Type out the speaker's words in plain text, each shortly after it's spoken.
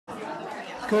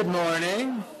Good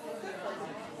morning.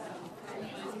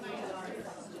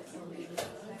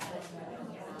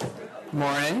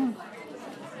 Morning.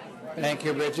 Thank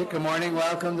you, Bridget. Good morning.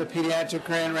 Welcome to Pediatric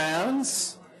Grand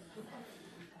Rounds.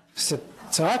 So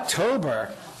it's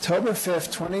October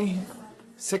 5th,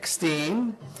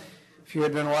 2016. If you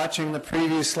had been watching the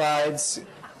preview slides,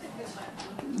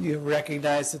 you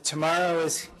recognize that tomorrow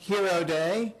is Hero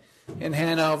Day in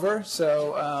Hanover.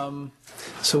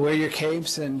 So wear your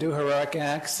capes and do heroic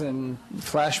acts and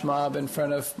flash mob in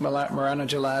front of Murano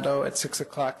Gelato at 6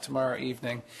 o'clock tomorrow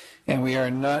evening. And we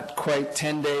are not quite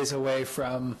 10 days away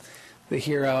from the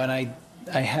hero. And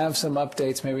I have some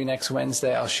updates. Maybe next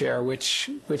Wednesday I'll share which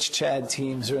CHAD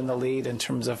teams are in the lead in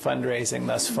terms of fundraising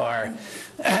thus far.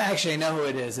 Actually, I know who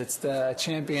it is. It's the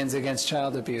Champions Against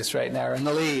Child Abuse right now are in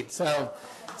the lead.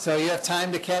 So you have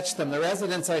time to catch them. The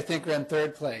residents, I think, are in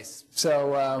third place.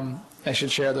 So I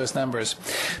should share those numbers.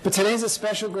 But today's a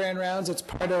special Grand Rounds. It's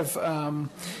part of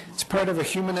a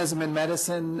Humanism in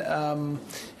Medicine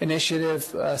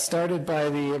initiative started by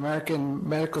the American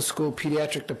Medical School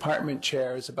Pediatric Department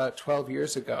chairs about 12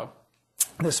 years ago.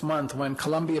 This month, when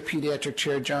Columbia Pediatric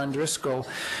Chair John Driscoll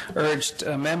urged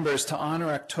members to honor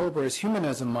October as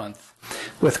Humanism Month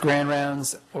with Grand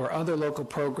Rounds or other local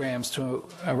programs to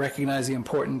recognize the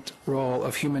important role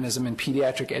of humanism in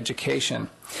pediatric education.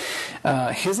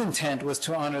 His intent was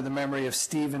to honor the memory of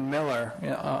Stephen Miller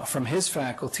from his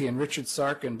faculty and Richard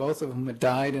Sarkin, both of whom had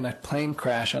died in a plane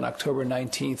crash on October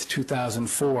 19th,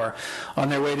 2004, on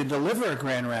their way to deliver a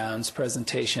Grand Rounds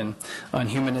presentation on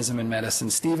humanism in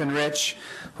medicine. Steve and Rich,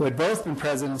 who had both been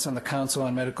presidents on the Council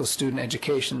on Medical Student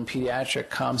Education and Pediatric,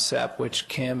 COMCEP, which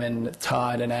Kim and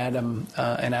Todd and Adam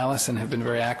and Allison have been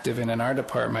very active in our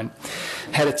department,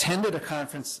 had attended a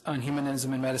conference on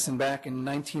humanism in medicine back in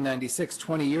 1996,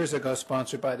 20 years ago,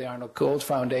 sponsored by the Arnold Gold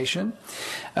Foundation,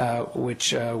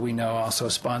 which we know also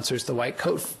sponsors the white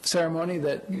coat ceremony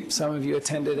that some of you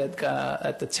attended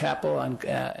at the chapel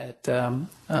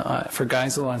for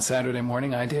Geisel on Saturday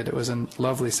morning. I did. It was a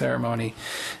lovely ceremony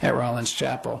at Rollins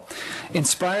Chapel.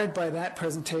 Inspired by that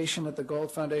presentation at the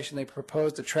Gold Foundation, they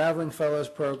proposed a Traveling Fellows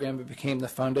program that became the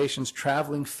Foundation's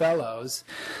Traveling Fellows,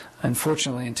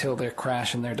 unfortunately, until their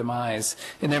crash and their demise.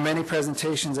 In their many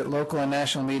presentations at local and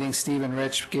national meetings, Steve and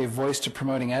Rich gave voice to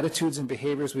promoting attitudes and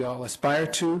behaviors we all aspire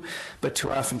to, but too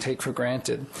often take for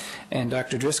granted. And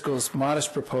Dr. Driscoll's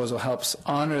modest proposal helps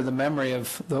honor the memory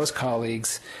of those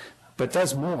colleagues, but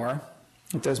does more.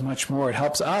 It does much more. It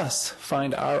helps us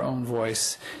find our own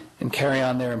voice and carry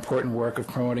on their important work of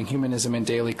promoting humanism in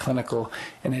daily clinical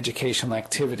and educational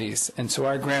activities. And so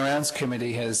our Grand Rounds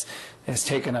Committee has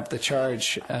taken up the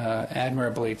charge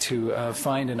admirably to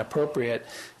find an appropriate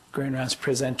Grand Rounds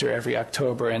presenter every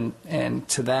October. And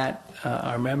to that,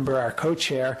 our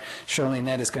co-chair, Charlene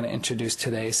Nett, is going to introduce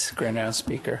today's Grand Rounds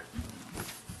speaker.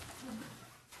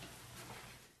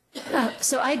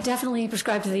 So I definitely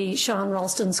prescribe to the Sean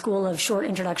Ralston School of Short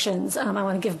Introductions. I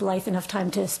want to give Blyth enough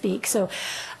time to speak. So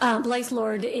Blyth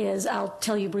Lord is, I'll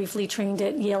tell you briefly, trained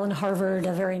at Yale and Harvard,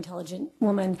 a very intelligent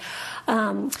woman.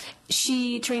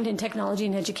 She trained in technology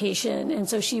and education, and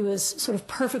so she was sort of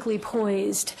perfectly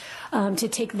poised to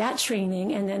take that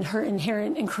training and then her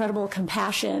inherent incredible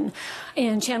compassion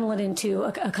and channel it into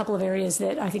a couple of areas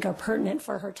that I think are pertinent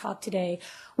for her talk today.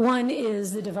 One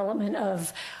is the development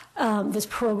of this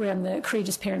program, the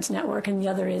Courageous Parents Network, and the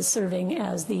other is serving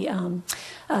as the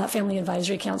Family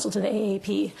Advisory Council to the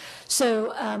AAP.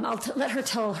 So I'll let her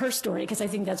tell her story because I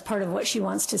think that's part of what she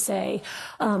wants to say.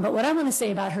 But what I want to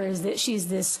say about her is that she's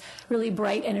this really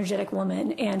bright, energetic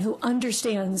woman and who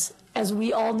understands, as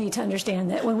we all need to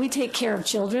understand, that when we take care of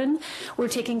children, we're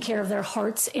taking care of their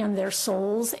hearts and their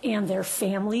souls and their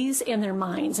families and their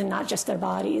minds and not just their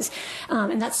bodies.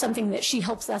 And that's something that she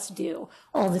helps us do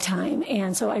all the time.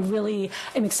 And so I really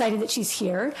am excited that she's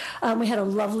here. We had a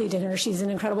lovely dinner. She's an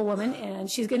incredible woman,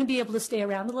 and she's going to be able to stay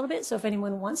around a little bit. So if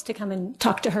anyone wants to come and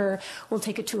talk to her, we'll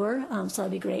take a tour. So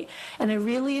that'd be great. And I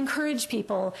really encourage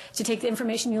people to take the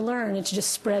information you learn and to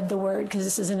just spread the word, because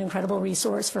this is an incredible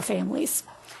resource for families.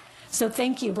 So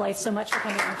thank you, Blyth, so much for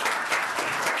coming.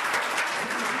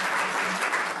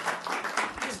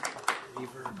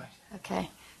 Okay.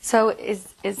 So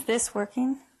is this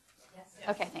working? Yes.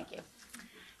 Okay, thank you.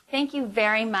 Thank you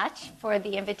very much for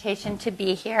the invitation to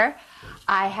be here.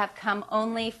 I have come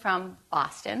only from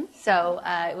Boston, so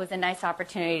it was a nice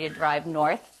opportunity to drive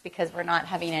north because we're not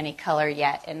having any color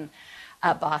yet in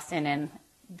Boston, and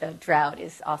the drought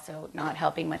is also not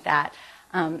helping with that.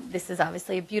 This is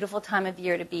obviously a beautiful time of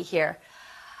year to be here.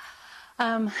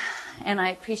 And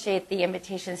I appreciate the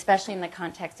invitation, especially in the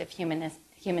context of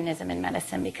humanism in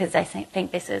medicine, because I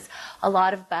think this is a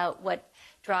lot about what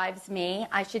drives me.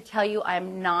 I should tell you I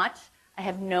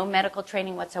have no medical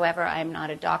training whatsoever. I am not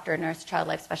a doctor, nurse, child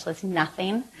life specialist,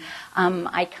 nothing.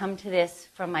 I come to this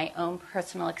from my own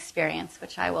personal experience,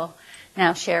 which I will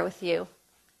now share with you.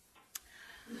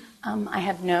 I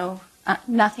have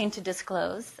nothing to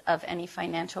disclose of any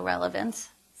financial relevance,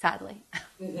 sadly.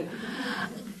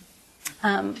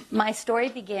 My story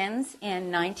begins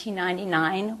in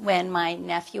 1999 when my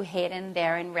nephew Hayden,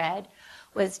 there in red,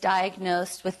 was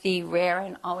diagnosed with the rare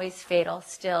and always fatal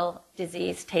still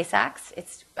disease, Tay-Sachs.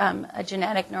 It's a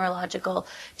genetic neurological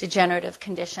degenerative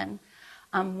condition.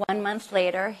 1 month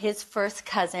later, his first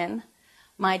cousin,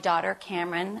 my daughter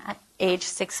Cameron, at age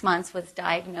 6 months, was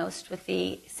diagnosed with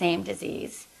the same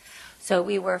disease. So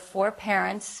we were 4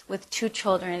 parents with 2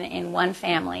 children in one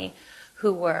family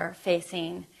who were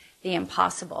facing the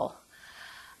impossible.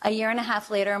 A year and a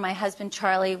half later, my husband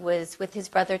Charlie was with his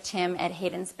brother Tim at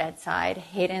Hayden's bedside.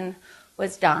 Hayden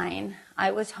was dying.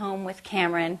 I was home with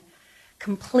Cameron,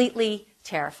 completely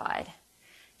terrified.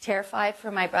 Terrified for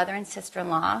my brother and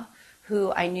sister-in-law,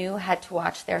 who I knew had to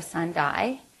watch their son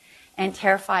die, and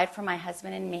terrified for my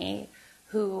husband and me,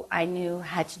 who I knew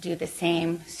had to do the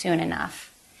same soon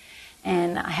enough.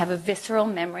 And I have a visceral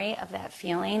memory of that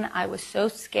feeling. I was so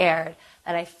scared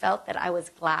that I felt that I was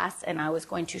glass and I was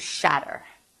going to shatter.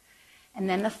 And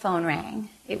then the phone rang.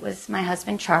 It was my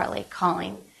husband Charlie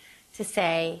calling to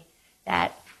say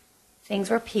that things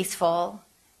were peaceful,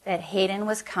 that Hayden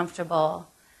was comfortable,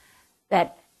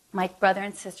 that my brother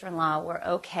and sister-in-law were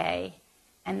okay,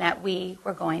 and that we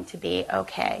were going to be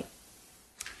okay.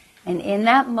 And in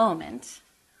that moment,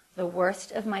 the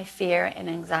worst of my fear and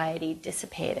anxiety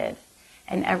dissipated,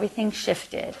 and everything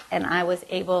shifted, and I was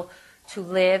able to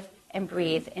live and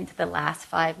breathe into the last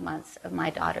 5 months of my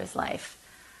daughter's life.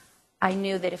 I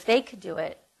knew that if they could do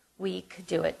it, we could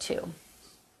do it too.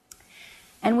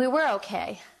 And we were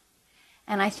okay.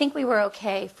 And I think we were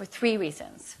okay for 3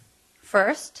 reasons.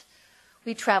 First,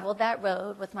 we traveled that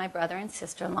road with my brother and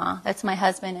sister-in-law. That's my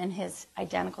husband and his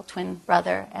identical twin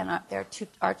brother and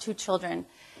our 2 children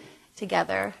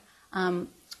together.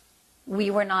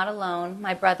 We were not alone.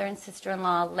 My brother and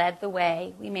sister-in-law led the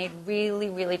way. We made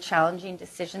really, really challenging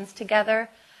decisions together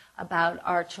about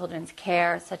our children's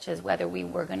care, such as whether we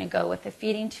were going to go with a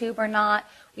feeding tube or not.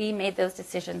 We made those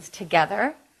decisions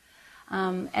together.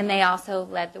 And they also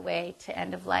led the way to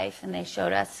end of life, and they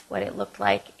showed us what it looked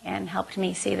like and helped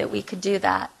me see that we could do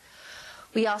that.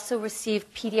 We also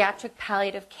received pediatric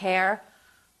palliative care,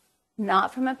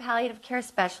 not from a palliative care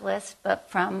specialist, but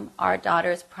from our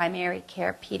daughter's primary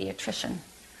care pediatrician,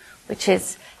 which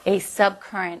is a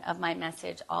subcurrent of my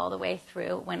message all the way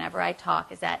through whenever I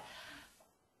talk, is that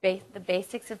the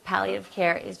basics of palliative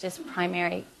care is just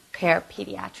primary care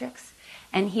pediatrics.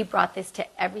 And he brought this to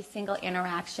every single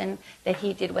interaction that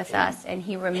he did with us, and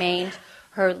he remained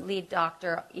her lead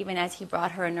doctor even as he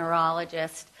brought her a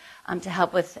neurologist to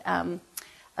help with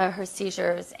her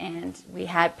seizures, and we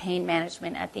had pain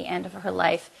management at the end of her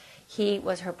life. He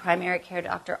was her primary care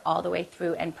doctor all the way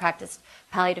through and practiced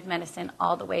palliative medicine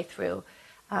all the way through,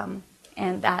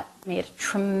 and that made a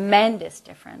tremendous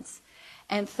difference.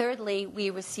 And thirdly, we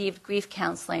received grief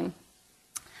counseling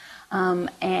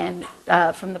and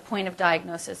from the point of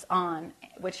diagnosis on,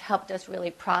 which helped us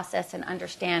really process and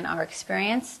understand our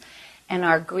experience and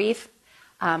our grief.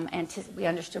 We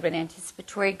understood what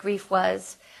anticipatory grief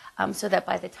was, so that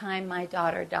by the time my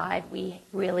daughter died, we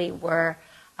really were,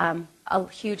 a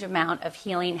huge amount of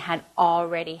healing had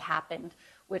already happened,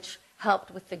 which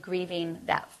helped with the grieving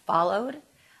that followed,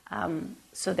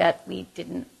 so that we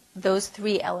didn't. Those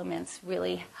 3 elements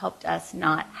really helped us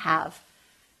not have,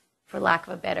 for lack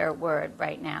of a better word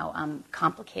right now,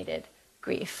 complicated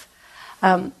grief.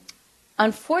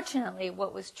 Unfortunately,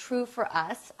 what was true for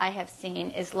us, I have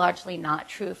seen, is largely not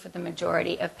true for the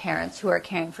majority of parents who are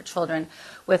caring for children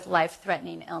with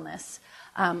life-threatening illness.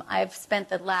 I've spent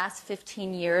the last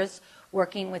 15 years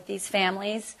working with these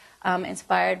families,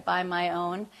 inspired by my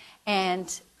own,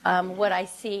 and what I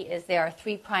see is there are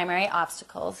 3 primary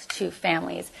obstacles to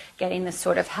families getting the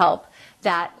sort of help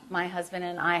that my husband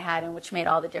and I had, and which made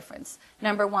all the difference.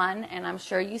 Number 1, and I'm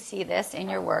sure you see this in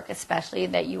your work, especially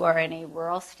that you are in a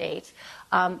rural state,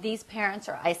 these parents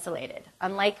are isolated.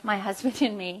 Unlike my husband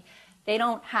and me, they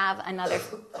don't have another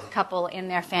couple in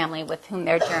their family with whom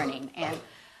they're journeying.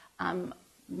 And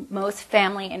most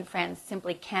family and friends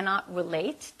simply cannot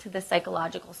relate to the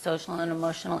psychological, social, and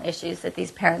emotional issues that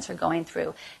these parents are going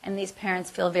through, and these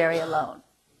parents feel very alone.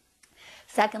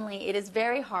 Secondly, it is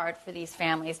very hard for these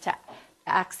families to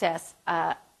access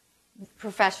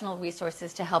professional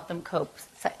resources to help them cope,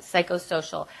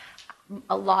 psychosocial.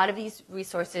 A lot of these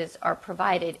resources are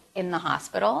provided in the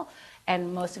hospital,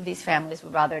 and most of these families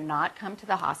would rather not come to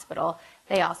the hospital.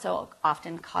 They also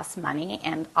often cost money,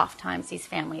 and oftentimes these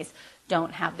families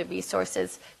don't have the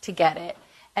resources to get it.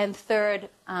 And third,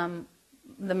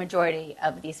 the majority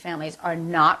of these families are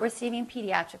not receiving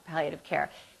pediatric palliative care.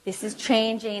 This is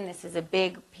changing. This is a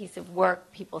big piece of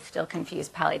work. People still confuse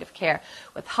palliative care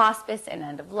with hospice and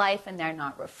end of life, and they're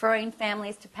not referring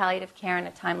families to palliative care in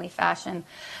a timely fashion.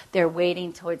 They're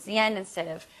waiting towards the end instead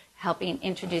of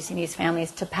introducing these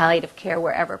families to palliative care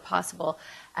wherever possible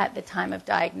at the time of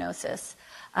diagnosis.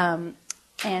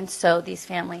 And so these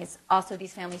families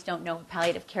don't know what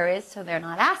palliative care is, so they're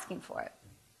not asking for it.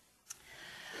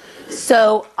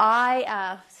 So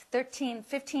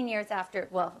 15 years after,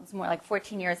 well, it was more like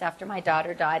 14 years after my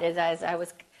daughter died,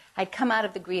 I'd come out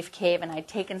of the grief cave and I'd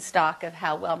taken stock of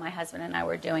how well my husband and I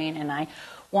were doing, and I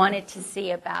wanted to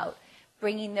see about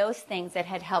bringing those things that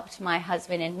had helped my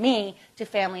husband and me to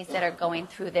families that are going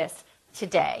through this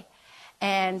today.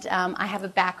 And I have a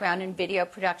background in video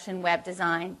production, web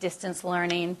design, distance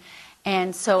learning,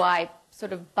 and so I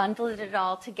sort of bundled it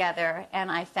all together,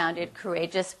 and I founded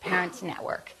Courageous Parents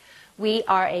Network. We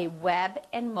are a web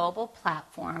and mobile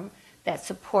platform that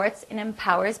supports and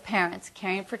empowers parents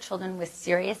caring for children with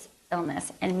serious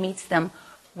illness and meets them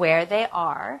where they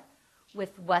are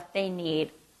with what they need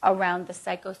around the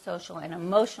psychosocial and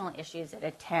emotional issues that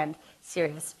attend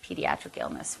serious pediatric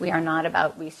illness. We are not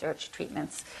about research,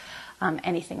 treatments,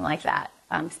 anything like that.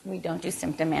 We don't do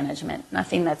symptom management,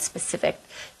 nothing that's specific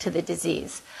to the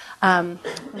disease.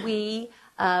 We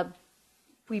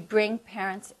bring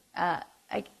parents,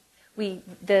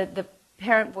 the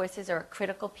parent voices are a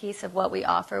critical piece of what we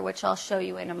offer, which I'll show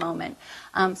you in a moment.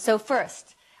 So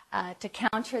first, to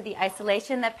counter the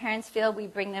isolation that parents feel, we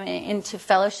bring them into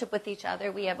fellowship with each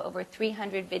other. We have over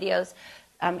 300 videos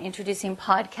introducing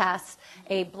podcasts,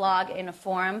 a blog, and a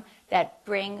forum that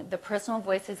bring the personal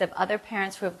voices of other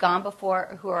parents who have gone before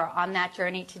or who are on that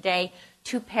journey today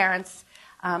to parents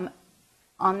on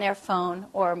their phone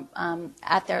or on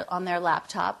their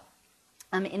laptop.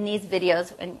 In these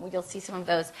videos, and you'll see some of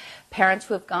those, parents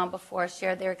who have gone before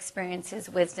share their experiences,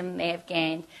 wisdom they have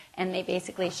gained, and they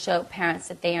basically show parents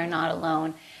that they are not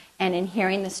alone. And in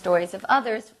hearing the stories of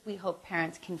others, we hope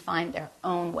parents can find their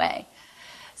own way.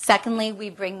 Secondly,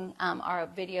 we bring our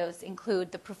videos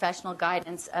include the professional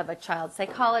guidance of a child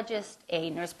psychologist, a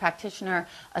nurse practitioner,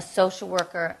 a social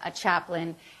worker, a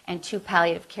chaplain, and 2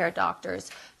 palliative care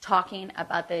doctors talking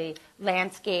about the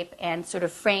landscape and sort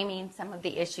of framing some of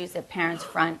the issues that parents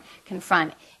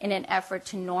confront in an effort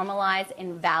to normalize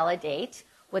and validate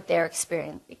what they're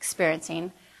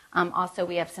experiencing. Also,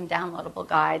 we have some downloadable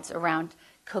guides around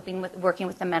working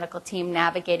with the medical team,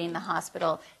 navigating the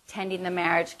hospital, tending the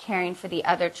marriage, caring for the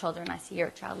other children. I see you're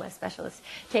a child life specialist.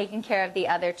 Taking care of the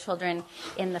other children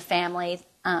in the family,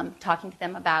 talking to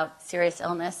them about serious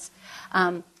illness.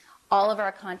 All of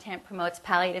our content promotes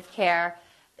palliative care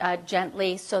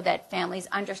gently so that families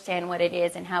understand what it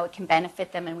is and how it can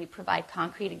benefit them, and we provide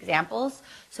concrete examples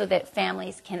so that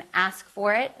families can ask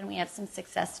for it. And we have some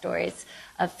success stories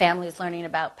of families learning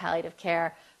about palliative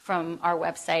care from our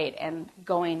website and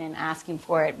going and asking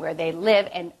for it where they live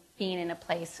and being in a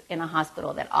place in a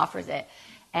hospital that offers it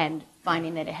and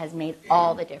finding that it has made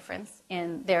all the difference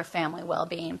in their family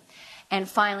well-being. And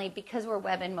finally, because we're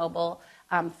web and mobile,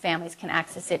 families can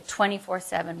access it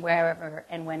 24/7 wherever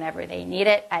and whenever they need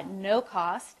it at no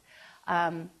cost,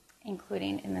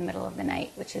 including in the middle of the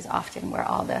night, which is often where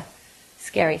all the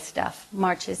scary stuff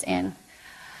marches in.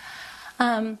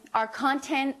 Our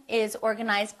content is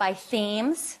organized by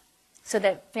themes so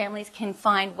that families can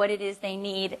find what it is they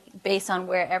need based on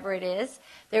wherever it is.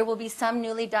 There will be some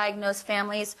newly diagnosed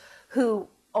families who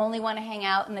only want to hang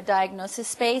out in the diagnosis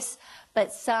space,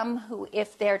 but some who,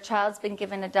 if their child's been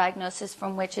given a diagnosis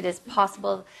from which it is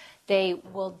possible they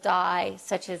will die,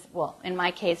 such as, well, in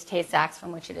my case, Tay-Sachs,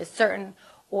 from which it is certain,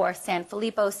 or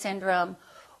Sanfilippo syndrome,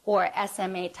 or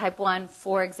SMA type 1,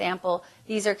 for example.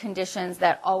 These are conditions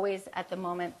that always, at the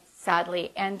moment,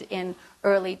 sadly, end in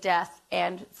early death.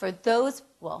 And for those,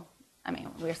 well, I mean,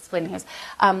 we're splitting hairs.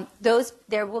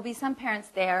 There will be some parents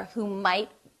there who might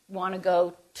want to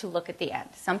go to look at the end.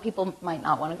 Some people might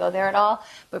not want to go there at all,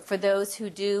 but for those who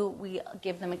do, we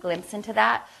give them a glimpse into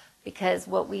that, because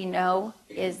what we know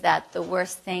is that the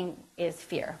worst thing is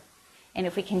fear. And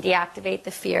if we can deactivate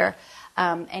the fear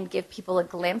and give people a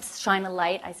glimpse, shine a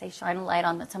light, I say shine a light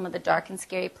on some of the dark and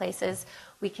scary places,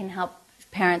 we can help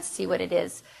parents see what it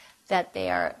is that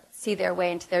see their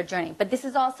way into their journey. But this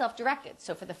is all self-directed.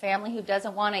 So for the family who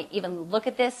doesn't want to even look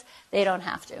at this, they don't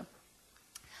have to.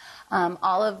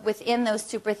 Within those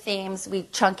super themes, we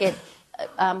chunk it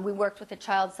we worked with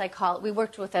we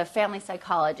worked with a family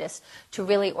psychologist to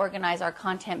really organize our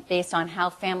content based on how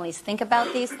families think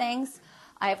about these things.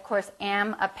 I, of course,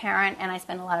 am a parent, and I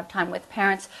spend a lot of time with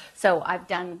parents, so I've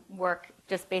done work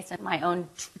just based on my own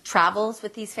travels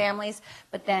with these families.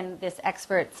 But then this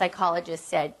expert psychologist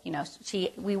said,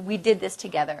 we did this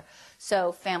together.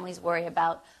 So families worry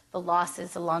about the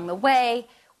losses along the way.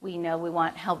 We know we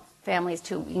want help families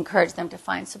to encourage them to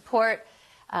find support,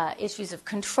 issues of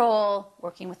control,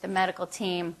 working with the medical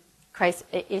team,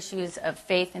 issues of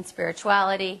faith and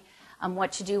spirituality,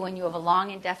 what to do when you have a long,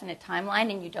 indefinite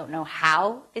timeline and you don't know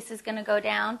how this is going to go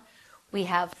down. We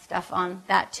have stuff on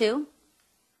that too.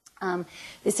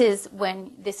 This is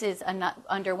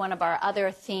under one of our other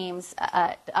themes,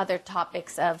 other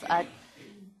topics of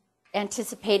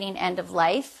anticipating end of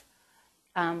life.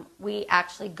 We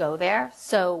actually go there.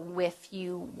 So if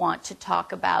you want to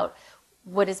talk about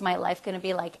what is my life going to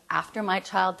be like after my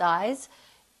child dies,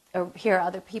 or hear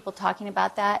other people talking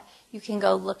about that, you can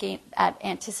go looking at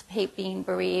Anticipate Being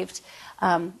Bereaved.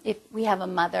 If we have a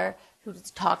mother who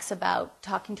talks about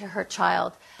talking to her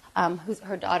child,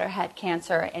 her daughter had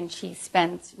cancer, and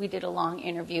we did a long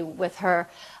interview with her,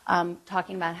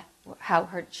 talking about how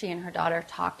she and her daughter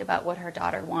talked about what her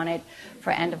daughter wanted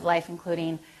for end of life,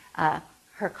 including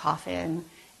her coffin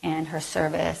and her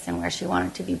service and where she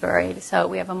wanted to be buried. So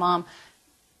we have a mom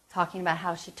talking about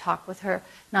how she talked with her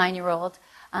 9-year-old.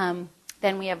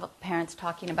 Then we have parents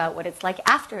talking about what it's like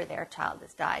after their child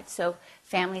has died. So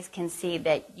families can see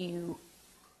that you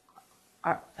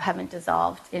haven't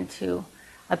dissolved into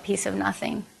a piece of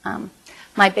nothing.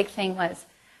 My big thing was,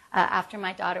 after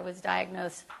my daughter was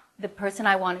diagnosed, the person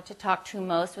I wanted to talk to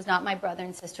most was not my brother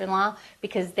and sister-in-law,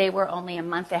 because they were only a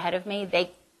month ahead of me.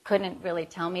 They couldn't really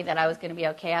tell me that I was going to be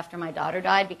okay after my daughter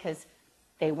died because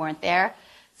they weren't there.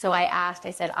 So I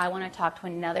said, I want to talk to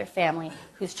another family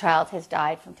whose child has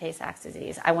died from Tay-Sachs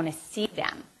disease. I want to see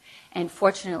them. And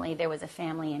fortunately, there was a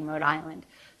family in Rhode Island.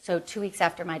 So 2 weeks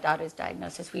after my daughter's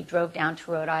diagnosis, we drove down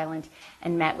to Rhode Island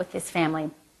and met with this family.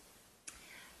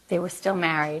 They were still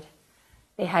married.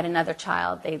 They had another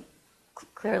child. They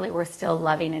clearly were still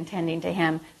loving and tending to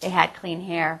him. They had clean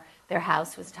hair. Their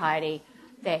house was tidy.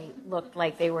 They looked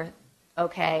like they were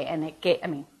okay. And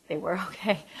they were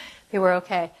okay. They were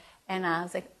okay. And I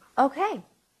was like, okay,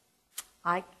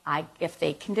 if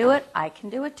they can do it, I can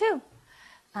do it too.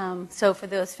 So for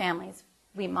those families,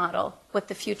 we model what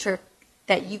the future,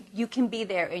 that you can be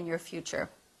there in your future.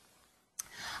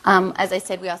 As I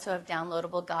said, we also have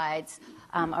downloadable guides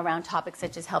around topics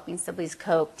such as helping siblings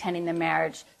cope, tending the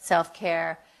marriage,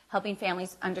 self-care, helping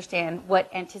families understand what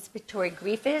anticipatory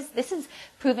grief is. This is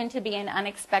proven to be an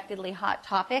unexpectedly hot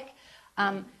topic.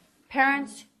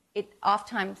 Parents,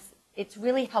 it's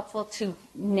really helpful to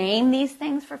name these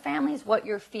things for families, what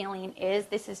your feeling is.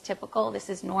 This is typical, this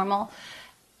is normal.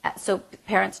 So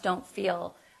parents don't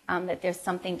feel that there's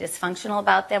something dysfunctional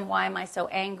about them. Why am I so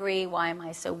angry? Why am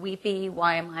I so weepy?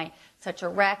 Why am I such a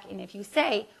wreck? And if you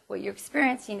say what you're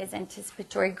experiencing is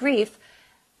anticipatory grief,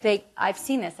 I've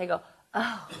seen this. They go,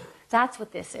 oh, that's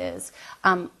what this is.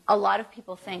 A lot of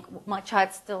people think, my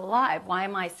child's still alive. Why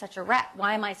am I such a wreck?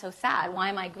 Why am I so sad? Why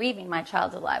am I grieving my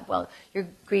child's alive? Well, you're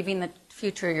grieving the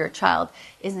future your child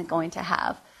isn't going to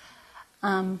have.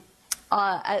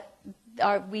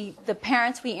 The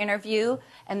parents we interview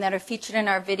and that are featured in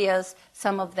our videos,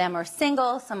 some of them are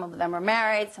single, some of them are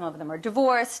married, some of them are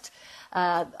divorced,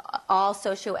 all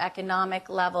socioeconomic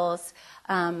levels.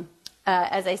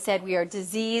 As I said, we are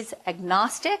disease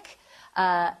agnostic.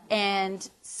 And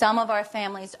some of our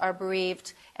families are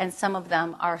bereaved, and some of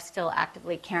them are still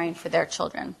actively caring for their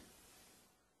children.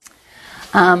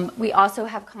 We also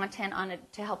have content on it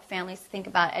to help families think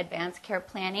about advanced care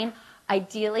planning.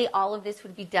 Ideally, all of this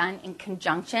would be done in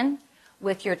conjunction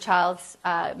with your child's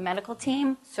medical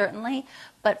team, certainly.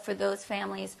 But for those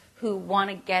families who want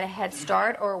to get a head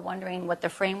start or are wondering what the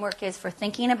framework is for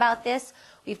thinking about this,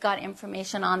 we've got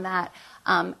information on that.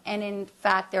 And in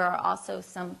fact, there are also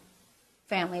some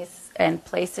families and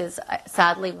places,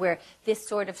 sadly, where this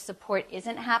sort of support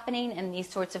isn't happening and these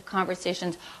sorts of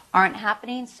conversations aren't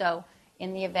happening. So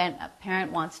in the event a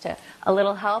parent wants a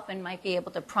little help and might be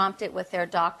able to prompt it with their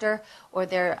doctor or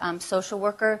their social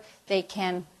worker,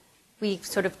 we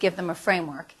sort of give them a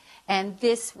framework. And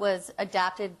this was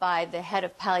adapted by the head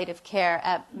of palliative care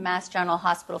at Mass General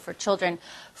Hospital for Children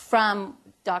from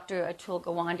Dr. Atul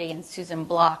Gawande and Susan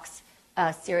Block's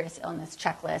serious illness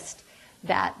checklist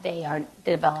that they are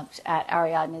developed at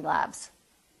Ariadne Labs.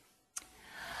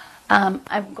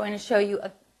 I'm going to show you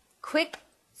a quick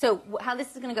So how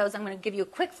this is going to go is I'm going to give you a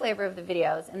quick flavor of the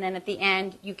videos, and then at the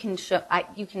end you can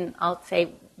I'll say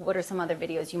what are some other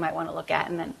videos you might want to look at,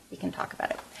 and then we can talk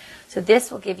about it. So this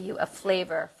will give you a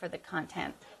flavor for the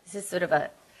content. This is sort of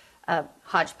a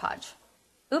hodgepodge.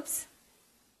 Oops.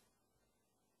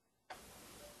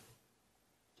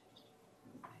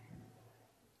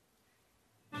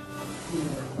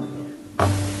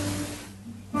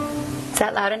 Is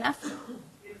that loud enough?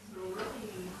 It's really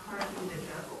hard to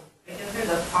juggle. I guess there's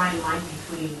a fine line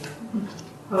between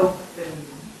hope and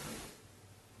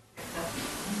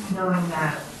acceptance. Knowing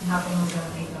that nothing's going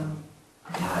to make them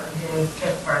have his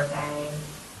 5th birthday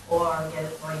or get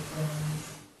his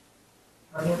license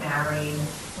or get married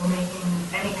or making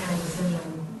any kind of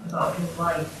decision about his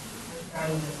life is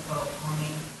very difficult for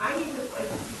me. I need this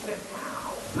license to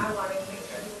now. I wanted to make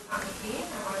sure he was on the team.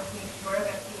 I wanted to make sure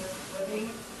that he was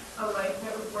living a life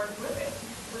that was worth living.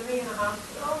 Living in a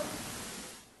hospital.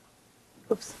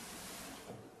 Oops.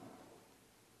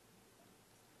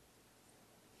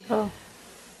 Oh.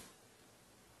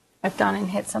 I've done and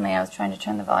hit something. I was trying to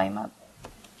turn the volume up.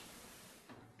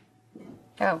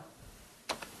 Oh.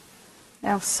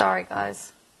 No, sorry,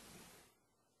 guys.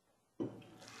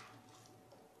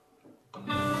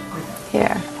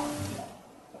 Here.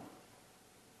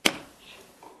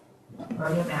 Or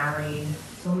get married.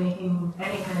 So making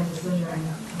any kind of decision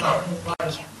about his life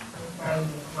is very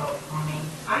difficult for me.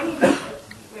 I need to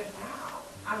keep it now.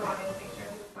 I wanted to make sure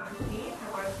he was on the team. I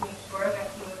wanted to make sure that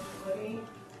he was living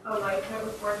a life that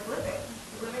was worth living.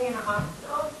 Living in a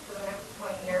hospital for the next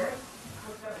 20 years,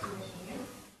 hooked up to machines,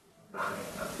 not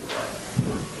hooked up to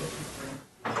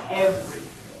everything.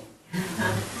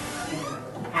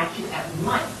 Action at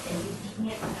once, and you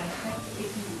can't dissect it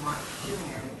if you want to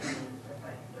marry him.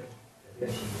 That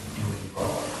she's doing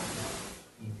both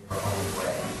in your own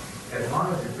way. As long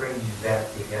as it brings you back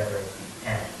together at the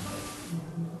end,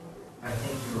 I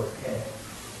think you're okay.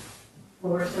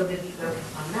 Well, we're so busy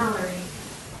focused on Mallory,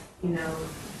 you know,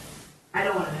 I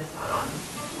don't want to miss out on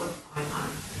what's going on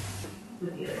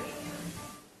with the other children.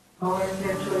 All our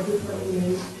fair choices that we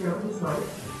made throughout his life,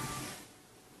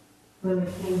 when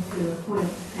it came to a point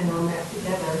and all that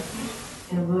together,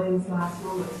 and William's last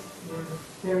moments were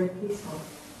very peaceful.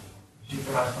 She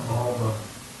passed them all, but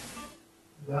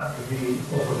that to me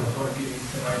opened the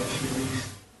floodgates and I just released.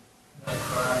 And I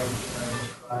cried, and I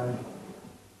just cried.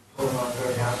 Told her I'm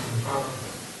very happy and proud of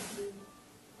it.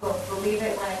 Well, believe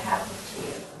it when it happens to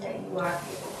you, that you are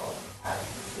capable of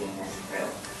seeing this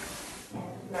through. And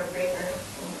you are braver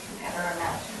than you can ever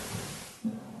imagine.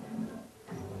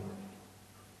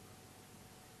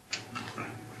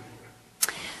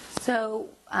 So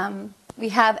we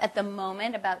have at the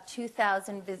moment about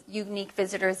 2,000 unique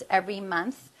visitors every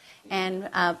month, and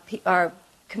our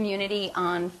community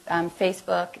on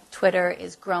Facebook, Twitter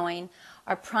is growing.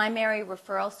 Our primary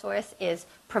referral source is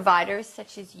providers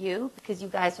such as you, because you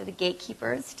guys are the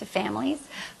gatekeepers to families,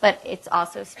 but it's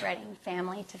also spreading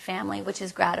family to family, which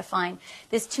is gratifying.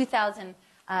 This 2,000,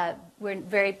 we're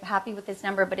very happy with this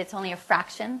number, but it's only a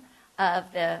fraction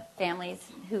of the families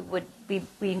who would be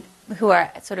who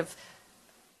are sort of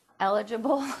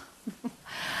eligible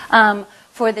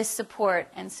for this support,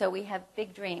 and so we have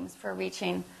big dreams for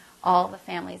reaching all the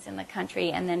families in the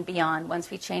country and then beyond once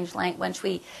we translate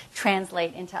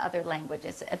into other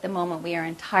languages. At the moment, we are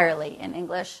entirely in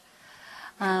English.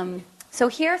 So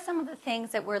here are some of the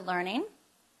things that we're learning.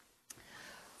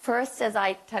 First, as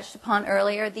I touched upon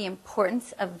earlier, the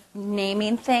importance of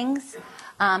naming things,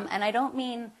 and I don't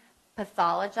mean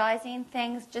pathologizing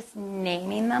things, just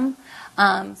naming them.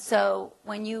 So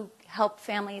when you help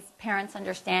parents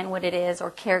understand what it is, or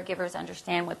caregivers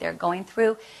understand what they're going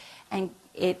through, and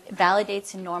it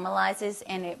validates and normalizes,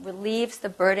 and it relieves the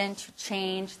burden to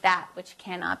change that which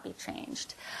cannot be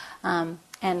changed.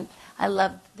 And I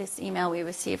love this email we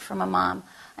received from a mom.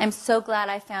 I'm so glad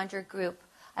I found your group.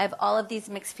 I have all of these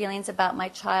mixed feelings about my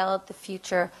child, the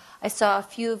future. I saw a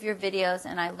few of your videos,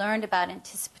 and I learned about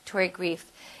anticipatory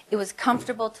grief. It was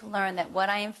comfortable to learn that what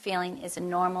I am feeling is a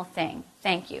normal thing.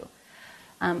 Thank you.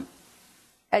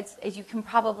 As you can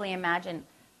probably imagine,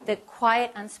 the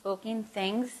quiet, unspoken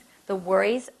things, the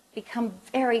worries, become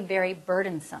very, very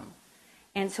burdensome.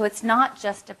 And so it's not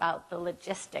just about the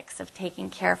logistics of taking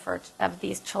care of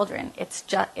these children.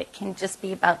 It can just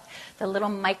be about the little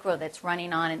micro that's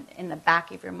running on in the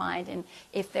back of your mind. And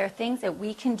if there are things that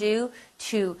we can do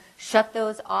to shut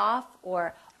those off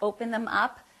or open them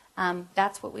up,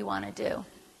 that's what we want to do.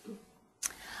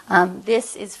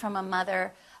 This is from a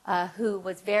mother who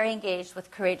was very engaged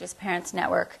with Courageous Parents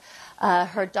Network.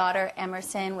 Her daughter,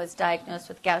 Emerson, was diagnosed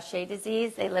with Gaucher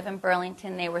disease. They live in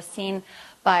Burlington. They were seen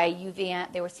by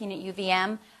UVM. They were seen at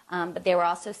UVM But they were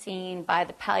also seen by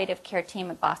the palliative care team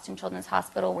at Boston Children's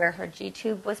Hospital where her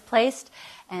G-tube was placed.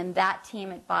 And that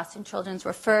team at Boston Children's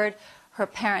referred her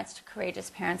parents to Courageous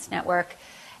Parents Network.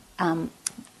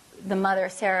 The mother,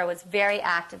 Sarah, was very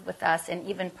active with us and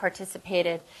even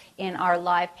participated in our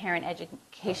live parent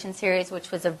education series, which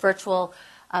was a virtual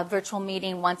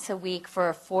meeting once a week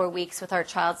for 4 weeks with our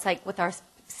with our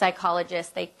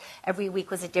psychologist. Every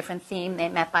week was a different theme. They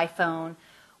met by phone.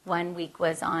 1 week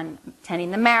was on tending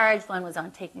the marriage, one was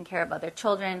on taking care of other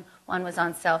children, one was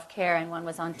on self-care, and one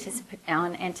was on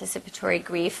anticipatory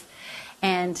grief.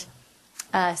 And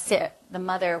the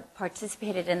mother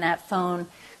participated in that phone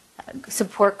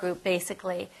support group,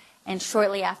 basically. And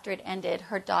shortly after it ended,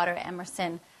 her daughter,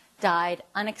 Emerson, died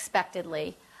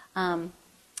unexpectedly. And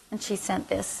she sent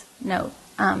this note.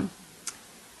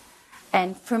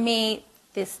 And for me,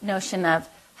 this notion of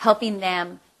helping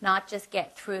them not just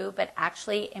get through, but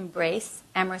actually embrace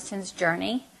Emerson's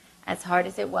journey, as hard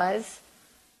as it was,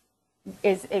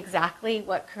 is exactly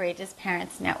what Courageous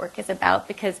Parents Network is about,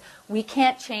 because we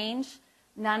can't change,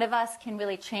 none of us can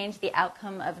really change the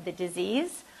outcome of the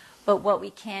disease, but what we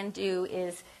can do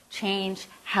is change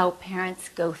how parents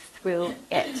go through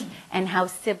it, and how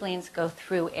siblings go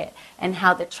through it, and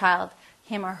how the child,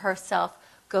 him or herself,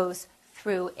 goes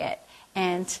through it.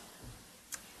 And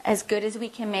as good as we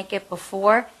can make it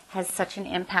before has such an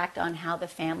impact on how the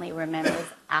family remembers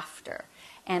after.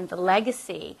 And the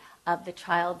legacy of the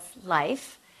child's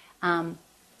life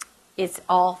is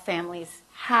all families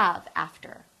have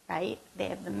after, right? They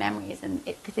have the memories. And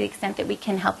to the extent that we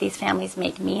can help these families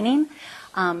make meaning,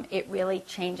 it really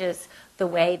changes the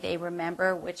way they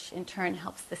remember, which in turn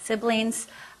helps the siblings.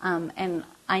 And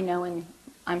I know, and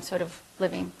I'm sort of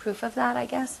living proof of that, I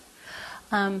guess.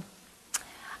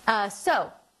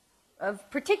 So,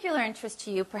 of particular interest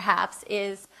to you, perhaps,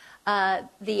 is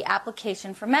the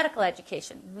application for medical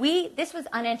education. This was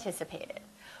unanticipated.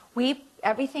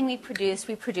 Everything we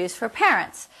produce for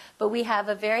parents. But we have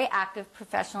a very active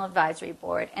professional advisory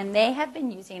board, and they have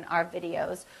been using our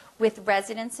videos with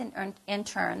residents and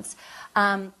interns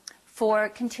for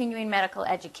continuing medical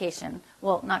education.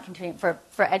 Well, not continuing, for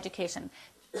education.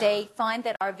 They find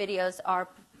that our videos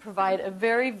provide a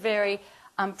very, very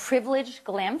privileged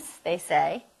glimpse, they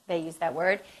say, they use that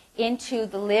word, into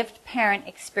the lived parent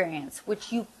experience,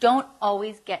 which you don't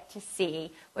always get to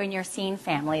see when you're seeing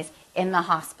families in the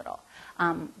hospital.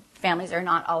 Families are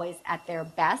not always at their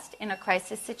best in a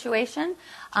crisis situation.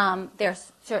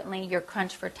 There's certainly your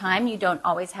crunch for time. You don't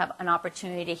always have an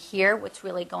opportunity to hear what's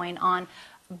really going on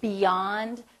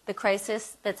beyond the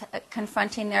crisis that's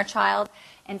confronting their child.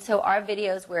 And so our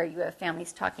videos where you have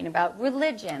families talking about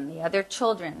religion, the other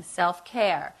children,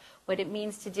 self-care, what it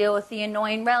means to deal with the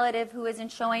annoying relative who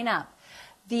isn't showing up.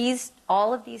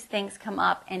 All of these things come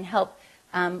up and help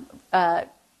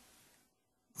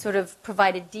sort of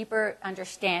provide a deeper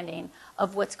understanding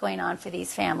of what's going on for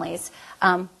these families,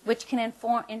 which can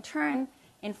in turn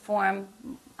inform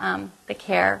the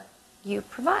care you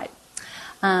provide.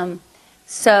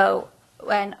 So,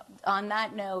 and on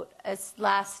that note, as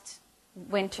last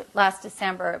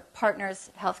December, Partners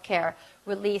Healthcare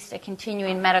released a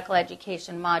continuing medical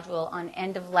education module on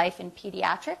end of life in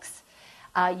pediatrics,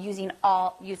 using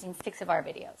 6 of our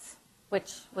videos,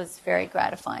 which was very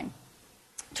gratifying.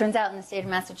 Turns out in the state of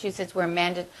Massachusetts,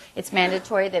 it's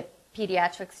mandatory that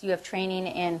pediatrics, you have training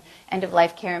in end of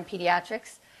life care in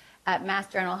pediatrics. At Mass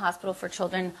General Hospital for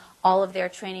Children, all of their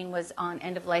training was on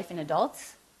end of life in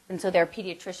adults, and so their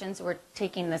pediatricians were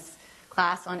taking this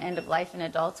class on end of life in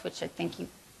adults, which I think you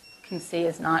can see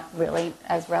is not really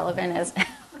as relevant as.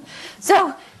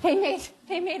 So they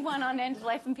made one on end of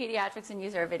life in pediatrics and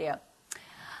used our video.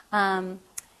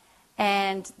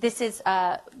 And this is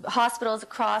hospitals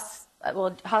across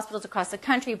the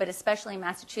country, but especially in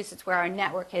Massachusetts, where our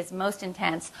network is most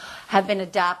intense, have been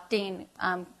adopting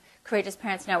Courageous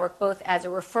Parents Network both as a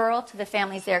referral to the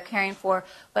families they're caring for,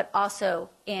 but also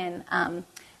in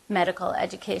medical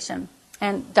education.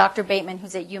 And Dr. Bateman,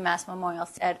 who's at UMass Memorial,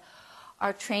 said,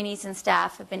 our trainees and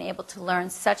staff have been able to learn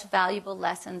such valuable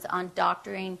lessons on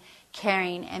doctoring,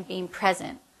 caring, and being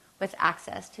present with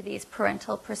access to these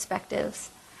parental perspectives.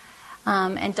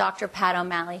 And Dr. Pat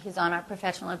O'Malley, who's on our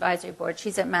professional advisory board,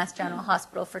 she's at Mass General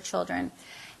Hospital for Children,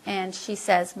 and she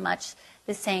says much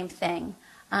the same thing.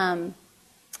 I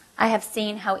have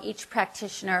seen how each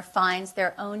practitioner finds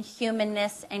their own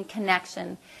humanness and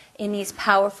connection in these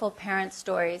powerful parent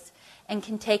stories and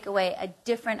can take away a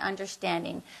different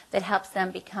understanding that helps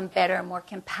them become better, more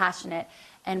compassionate,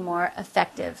 and more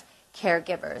effective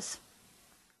caregivers.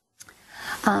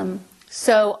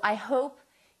 So I hope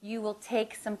you will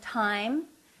take some time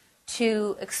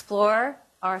to explore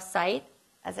our site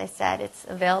as I said, it's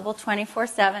available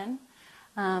 24/7.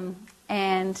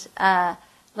 And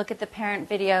look at the parent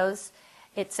videos.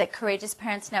 It's at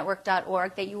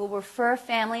courageousparentsnetwork.org that you will refer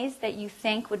families that you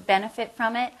think would benefit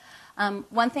from it.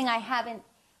 One thing I haven't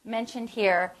mentioned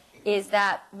here is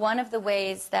that one of the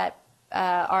ways that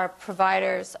our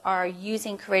providers are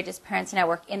using Courageous Parents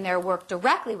Network in their work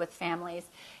directly with families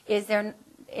is they're,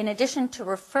 in addition to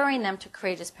referring them to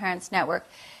Courageous Parents Network,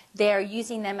 they're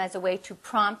using them as a way to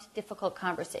prompt difficult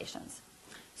conversations.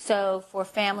 So for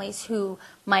families who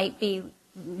might be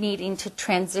needing to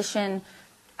transition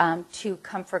to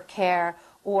comfort care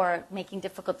or making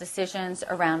difficult decisions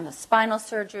around a spinal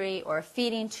surgery or a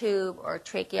feeding tube or a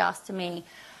tracheostomy,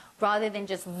 rather than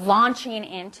just launching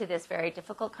into this very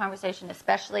difficult conversation,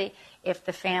 especially if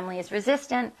the family is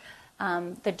resistant,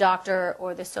 the doctor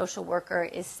or the social worker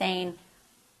is saying,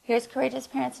 here's Courageous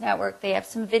Parents Network. They have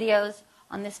some videos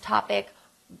on this topic.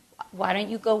 Why don't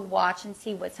you go watch and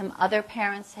see what some other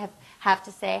parents have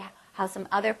to say, how some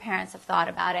other parents have thought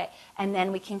about it, and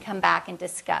then we can come back and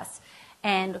discuss.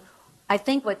 And I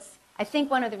think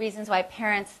one of the reasons why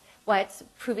it's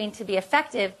proving to be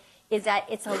effective is that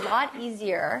it's a lot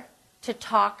easier to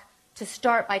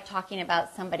start by talking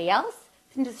about somebody else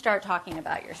than to start talking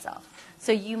about yourself.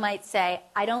 So you might say,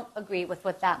 I don't agree with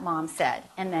what that mom said.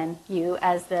 And then you,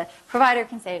 as the provider,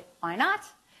 can say, why not?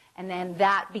 And then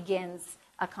that begins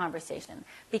a conversation.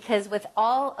 Because with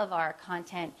all of our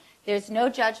content, there's no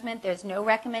judgment, there's no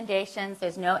recommendations,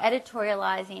 there's no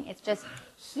editorializing. It's just,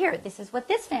 here, this is what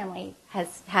this family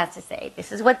has to say.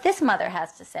 This is what this mother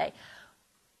has to say.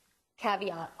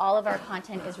 Caveat, all of our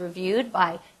content is reviewed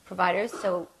by providers,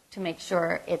 so to make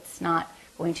sure it's not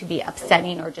going to be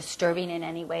upsetting or disturbing in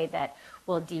any way that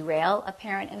will derail a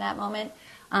parent in that moment.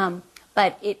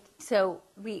 So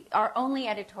our only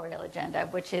editorial agenda,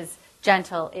 which is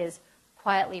gentle, is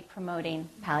quietly promoting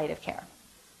palliative care.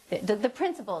 The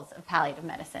principles of palliative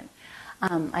medicine,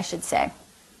 I should say.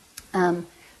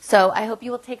 So I hope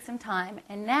you will take some time.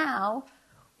 And now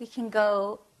we can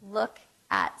go look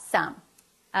at some.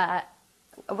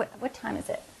 What time is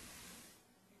it?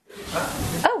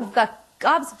 Oh, we've got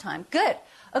gobs of time. Good.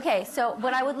 Okay, so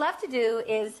what I would love to do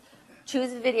is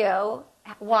choose a video,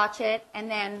 watch it,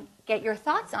 and then get your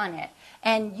thoughts on it.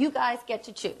 And you guys get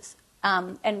to choose.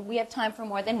 And we have time for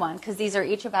more than one because these are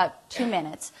each about 2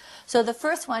 minutes. So the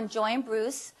first one, Joy and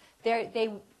Bruce,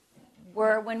 they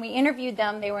were, when we interviewed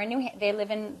them, they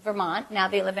live in Vermont. Now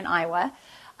they live in Iowa.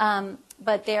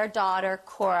 But their daughter,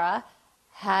 Cora,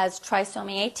 has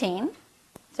trisomy 18.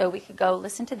 So we could go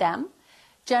listen to them.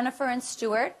 Jennifer and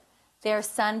Stuart, their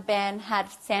son Ben had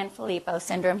Sanfilippo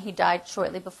syndrome. He died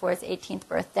shortly before his 18th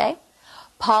birthday.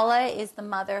 Paula is the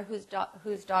mother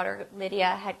whose daughter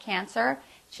Lydia had cancer.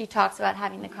 She talks about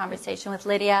having the conversation with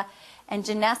Lydia. And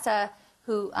Janessa,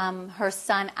 who her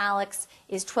son Alex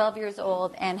is 12 years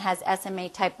old and has SMA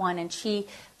type 1, and she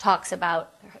talks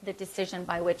about the decision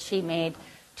by which she made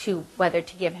to whether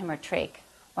to give him a trach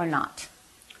or not.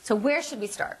 So where should we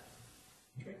start?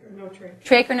 Trach or no trach.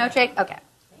 Trach or no trach? Okay.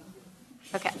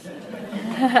 Okay.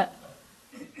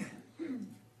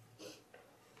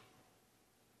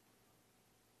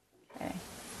 Okay.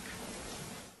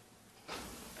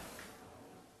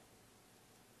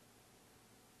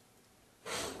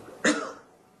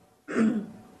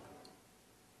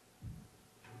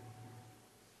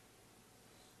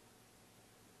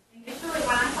 Initially,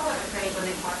 when I saw the trade, when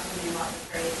they talked to me about the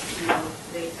trade,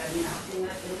 they said, in the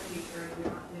future,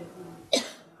 you're not going to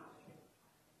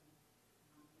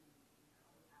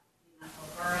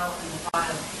girl, and the thought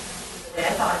of the way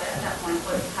I thought of it at that point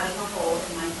was cutting a hole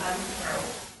in my son's throat.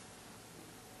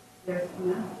 There's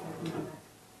no.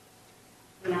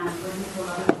 And when he told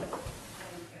us,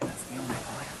 that's the only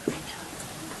boy right now.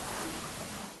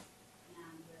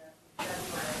 And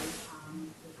February,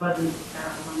 it wasn't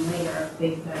long later,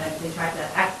 they said they tried to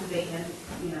extubate him,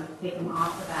 take him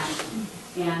off the bench,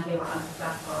 and they were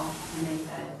unsuccessful. And they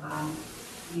said,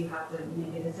 you have to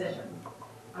make a decision.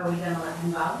 Are we going to let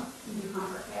him go to do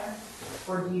comfort care,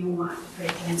 or do you want to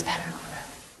trade him to comfort care?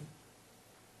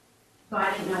 So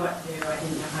I didn't know what to do. I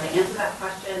didn't know how to answer that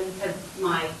question because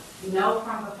my no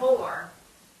from before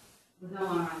was no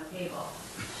longer on the table.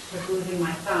 With losing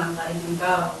my son, letting him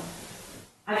go,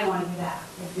 I didn't want to do that.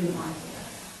 I didn't want to do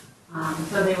that.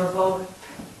 So they were both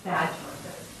bad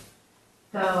choices.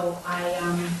 So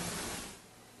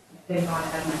they got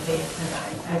it out of my face because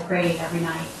I prayed every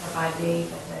night for 5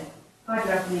 days. I said, God,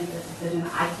 you have to make this decision.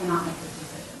 I cannot make this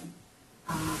decision.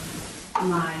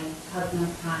 My husband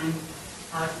at the time,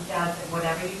 Dad said,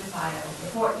 whatever you decide, I will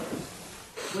support you,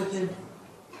 which is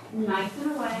nice in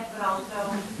a way, but also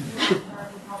not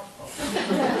terribly helpful.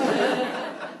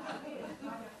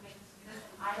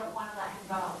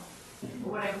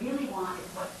 I really want is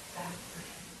what's best for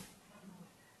him.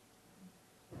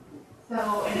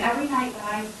 So, and every night that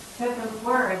I said those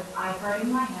words, I heard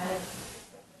in my head,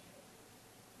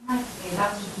 okay,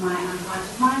 that's just my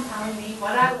unconscious mind telling me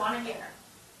what I want to hear.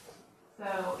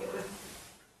 So it was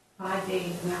 5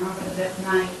 days, and I remember that this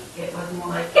night it was more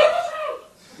like, get the shake!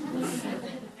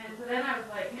 And so then I was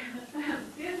like,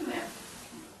 excuse me.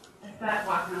 I started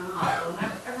walking around the hospital, and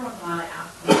every once in a while I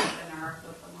asked a nurse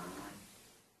or someone, like,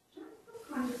 should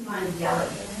my subconscious mind yell at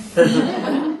me?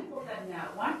 People said no.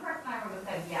 One person I remember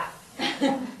said yes.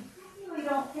 I really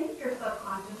don't think your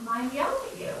subconscious mind yells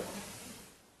at you.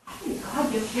 I think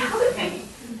God just yelled at me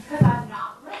because I'm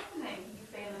not listening. He's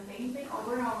saying the same thing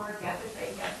over and over, get the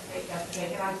shake, get the shake, get the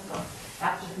shake, and I just go,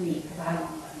 that's just me because I don't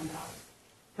want to let him go.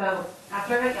 So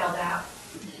after I got yelled at,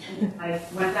 I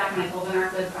went back and I told the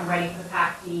nurses, I'm ready for the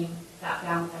PAC team, sat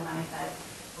down with them, and I said,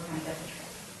 we're going to get the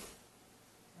trach.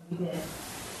 So we did.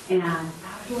 And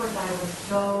afterwards, I was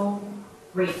so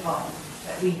grateful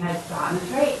that we had gotten the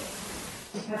trach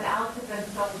because Alex had been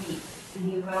so weak, and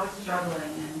he was always struggling,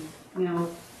 and, you know,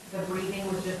 the breathing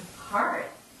was just hard.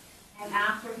 And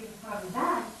after he was put on the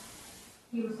bed,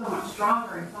 he was so much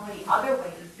stronger in so many other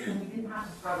ways, and we didn't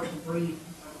have to struggle to breathe.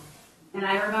 And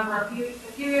I remember a few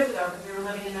years ago, because we were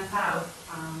living in this house,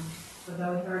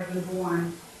 although he had already been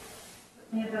born,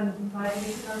 it may have been 5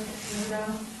 years ago, 6 years ago,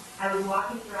 I was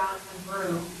walking through Alex's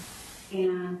room,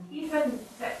 and he'd been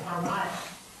sick for a while.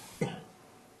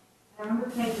 I remember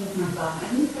thinking to myself, I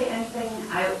didn't say anything.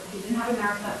 He didn't have a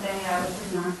nurse that day. I was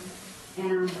his nurse. And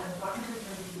I was walking through the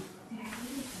room, and I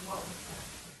really what was that?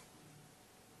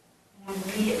 And I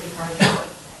immediately heard what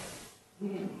was said. We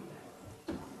didn't do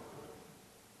that.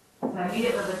 So I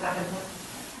immediately was like,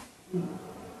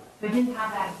 but I didn't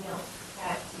have that guilt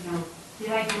that, you know,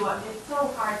 did I do what? It's so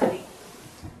hard to make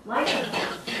life is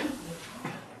hard.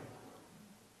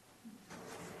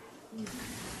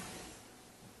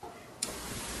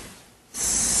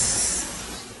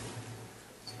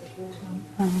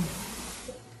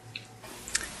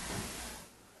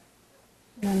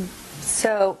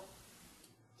 So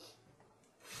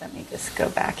let me just go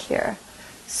back here.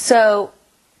 So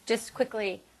just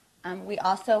quickly, we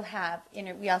also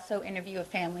interview a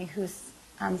family whose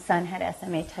son had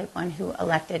SMA type 1 who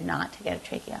elected not to get a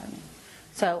tracheotomy.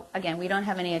 So again, we don't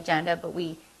have any agenda, but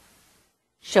we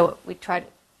try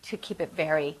to keep it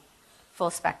very full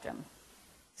spectrum.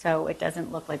 So it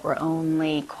doesn't look like we're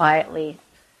only quietly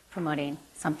promoting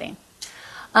something.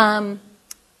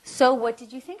 So what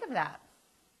did you think of that?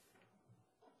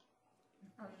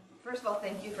 First of all,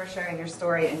 thank you for sharing your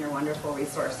story and your wonderful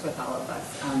resource with all of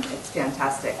us. It's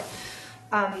fantastic.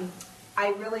 I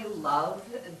really love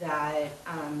that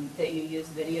that you use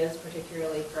videos,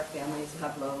 particularly for families who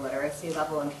have low literacy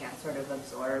level and can't sort of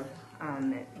absorb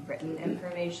written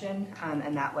information,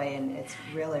 and that way, and it's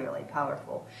really, really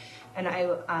powerful. And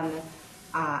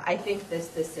I think this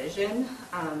decision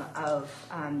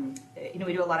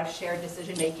we do a lot of shared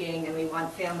decision making, and we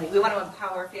want to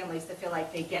empower families to feel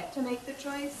like they get to make the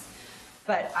choice.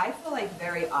 But I feel like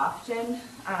very often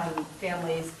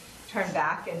families turn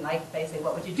back and they say,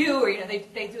 "What would you do?" Or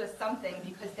they do something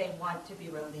because they want to be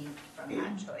relieved from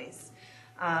that choice.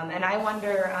 And I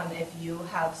wonder if you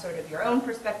have sort of your own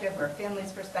perspective or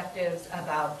families' perspectives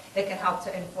that can help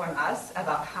to inform us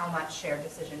about how much shared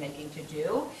decision making to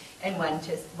do, and when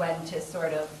to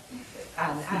sort of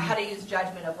how to use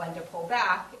judgment of when to pull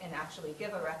back and actually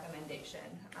give a recommendation,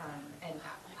 and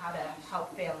how to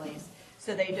help families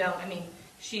so they don't. I mean,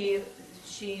 she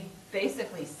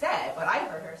basically said, what I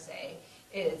heard her say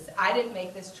is, I didn't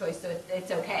make this choice, so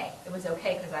it's okay. It was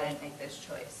okay because I didn't make this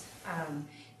choice.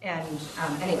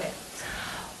 Anyway.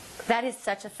 That is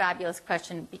such a fabulous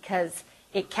question because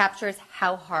it captures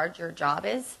how hard your job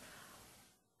is.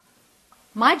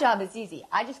 My job is easy.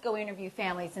 I just go interview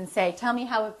families and say, tell me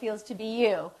how it feels to be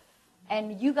you.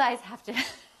 And you guys have to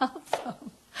help them.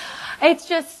 It's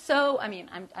just so,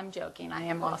 I'm joking. I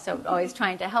am also always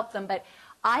trying to help them. But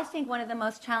I think one of the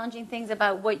most challenging things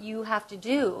about what you have to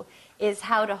do is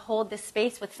how to hold the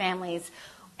space with families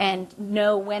and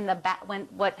know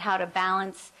how to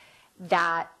balance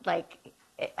that,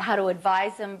 how to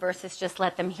advise them versus just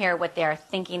let them hear what they're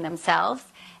thinking themselves.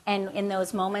 And in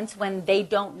those moments when they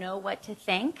don't know what to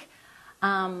think,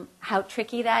 how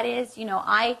tricky that is.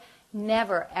 I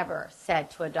never, ever said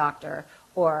to a doctor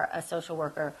or a social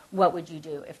worker, what would you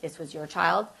do if this was your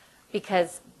child?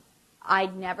 Because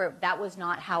that was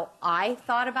not how I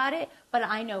thought about it, but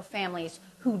I know families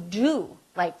who do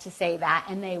like to say that,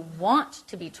 and they want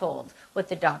to be told what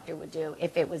the doctor would do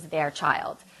if it was their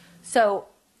child. So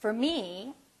for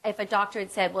me, if a doctor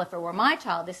had said, well, if it were my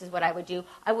child, this is what I would do,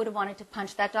 I would have wanted to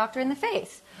punch that doctor in the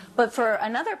face. But for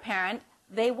another parent,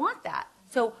 they want that.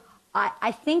 So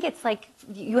I think it's like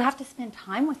you have to spend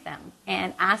time with them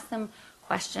and ask them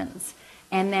questions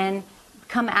and then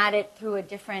come at it through a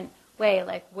different way.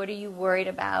 Like, what are you worried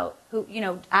about?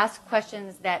 Ask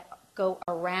questions that go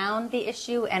around the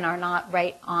issue and are not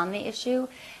right on the issue,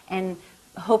 and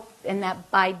hope and that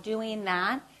by doing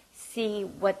that, see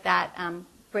what that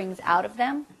brings out of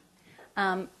them,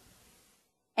 and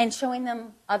showing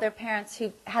them other parents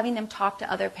having them talk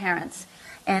to other parents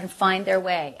and find their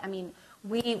way. I mean,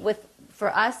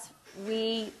 for us,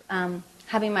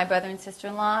 having my brother and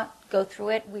sister-in-law go through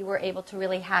it, we were able to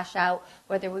really hash out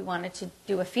whether we wanted to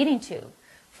do a feeding tube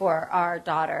for our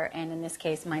daughter, and in this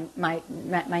case, my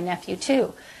nephew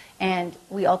too. And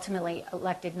we ultimately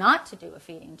elected not to do a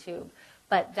feeding tube.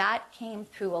 But that came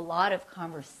through a lot of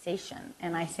conversation,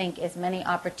 and I think as many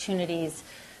opportunities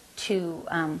to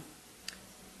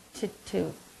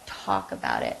talk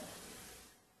about it.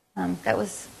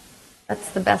 That's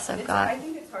the best I've got. I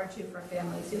think it's hard too for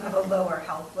families who have a lower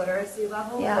health literacy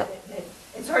level. Yeah.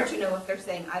 It's hard to know if they're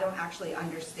saying, I don't actually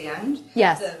understand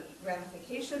Yes. the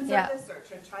ramifications Yeah. of this, or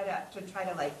to try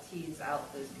to like tease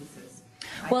out those pieces.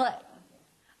 Well,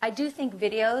 I do think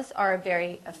videos are a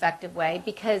very effective way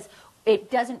because it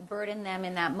doesn't burden them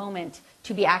in that moment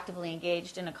to be actively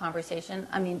engaged in a conversation.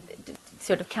 I mean,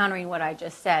 sort of countering what I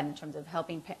just said in terms of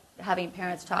having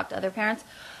parents talk to other parents.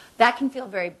 That can feel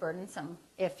very burdensome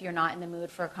if you're not in the mood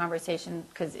for a conversation,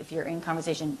 because if you're in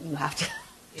conversation, you have to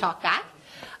talk back.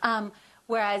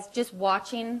 Whereas just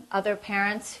watching other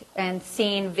parents and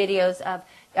seeing videos of,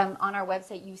 on our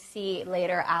website, you see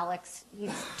later Alex,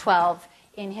 he's 12,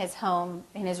 in his home,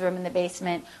 in his room in the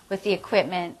basement with the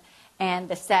equipment and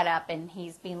the setup, and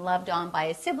he's being loved on by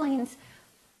his siblings.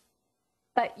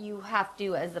 But you have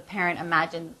to, as a parent,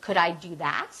 imagine, could I do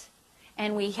that?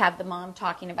 And we have the mom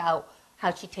talking about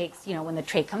how she takes, when the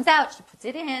tray comes out, she puts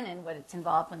it in, and what it's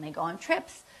involved when they go on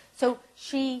trips. So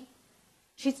she's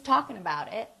talking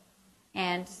about it,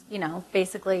 and,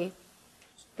 basically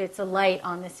it's a light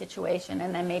on the situation,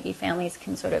 and then maybe families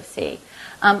can sort of see.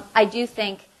 I do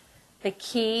think the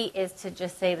key is to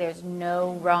just say there's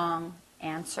no wrong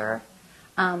answer.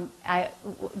 There's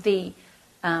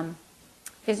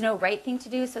no right thing to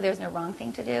do, so there's no wrong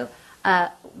thing to do.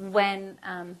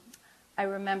 I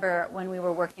remember when we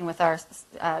were working with our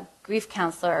grief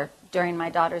counselor during my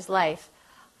daughter's life,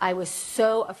 I was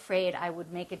so afraid I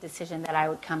would make a decision that I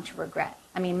would come to regret.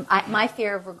 I mean, my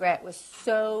fear of regret was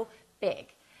so big.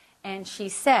 And she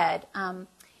said,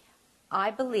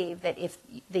 I believe that if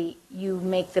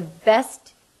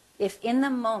in the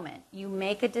moment you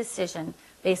make a decision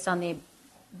based on the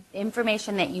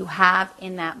information that you have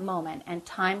in that moment and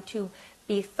time to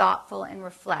be thoughtful and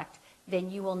reflect,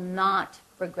 then you will not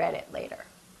regret it later.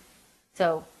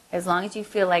 So as long as you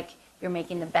feel like you're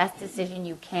making the best decision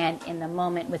you can in the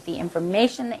moment with the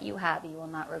information that you have, you will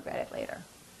not regret it later.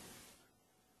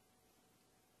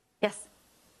 Yes?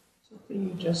 Something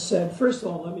you just said. First of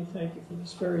all, let me thank you for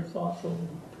this very thoughtful and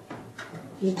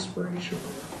inspirational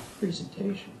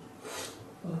presentation.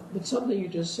 But something you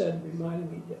just said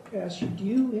reminded me to ask you, do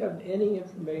you have any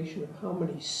information of how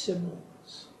many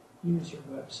siblings use your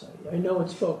website? I know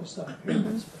it's focused on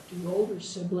parents, but do older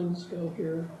siblings go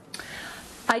here?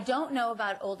 I don't know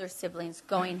about older siblings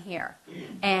going here,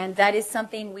 and that is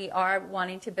something we are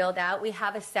wanting to build out. We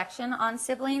have a section on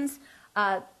siblings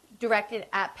directed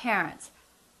at parents.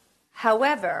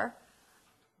 However,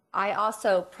 I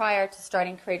also, prior to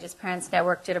starting Courageous Parents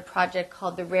Network, did a project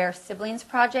called the Rare Siblings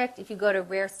Project. If you go to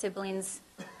Rare Siblings,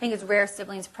 I think it's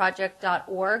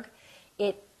raresiblingsproject.org,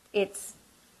 it's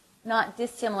not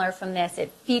dissimilar from this.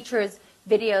 It features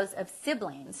videos of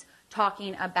siblings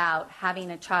talking about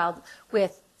having a child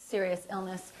with serious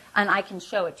illness, and I can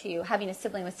show it to you, having a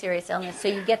sibling with serious illness. So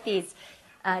you get these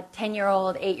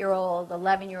 10-year-old, 8-year-old,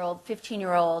 11-year-old,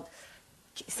 15-year-old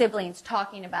siblings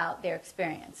talking about their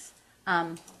experience.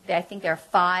 I think there are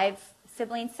 5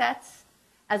 sibling sets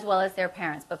as well as their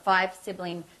parents, but 5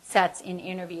 sibling sets in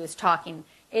interviews talking.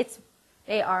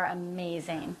 They are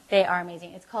amazing. They are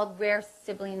amazing. It's called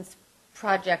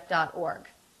raresiblingsproject.org.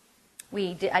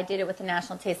 I did it with the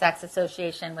National Tay-Sachs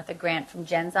Association with a grant from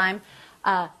Genzyme.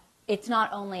 It's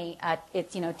not only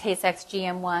Tay-Sachs,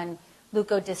 GM1,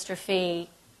 leukodystrophy.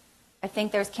 I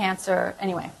think there's cancer.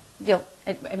 Anyway,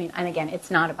 and again,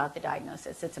 it's not about the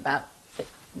diagnosis. It's about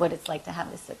what it's like to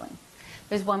have this sibling.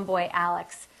 There's one boy,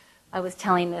 Alex. I was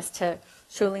telling this to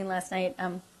Shulene last night.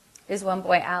 There's one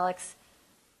boy, Alex,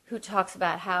 who talks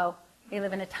about how they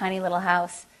live in a tiny little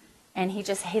house, and he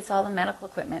just hates all the medical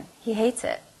equipment. He hates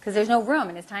it. because there's no room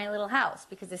in his tiny little house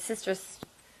because his sister's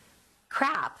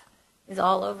crap is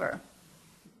all over.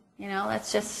 You know,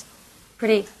 that's just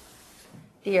pretty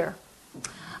dear.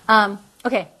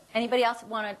 Okay, anybody else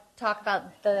want to talk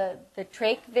about the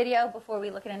trach video before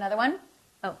we look at another one?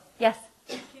 Oh, yes?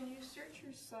 Can you search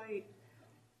your site,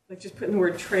 like just put in the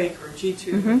word trach or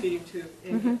G-tube or feeding tube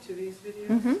into these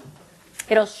videos?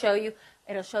 It'll show you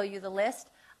the list.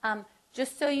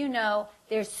 Just so you know,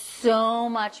 there's so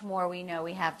much more we know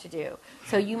we have to do.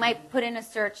 So you might put in a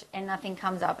search and nothing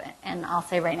comes up, and I'll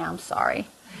say right now, I'm sorry.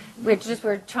 We're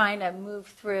trying to move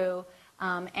through,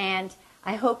 and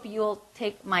I hope you'll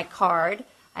take my card.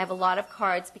 I have a lot of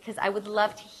cards because I would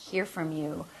love to hear from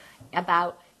you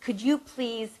about, could you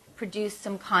please produce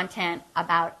some content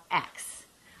about X?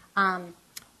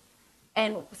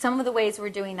 And some of the ways we're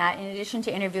doing that, in addition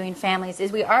to interviewing families,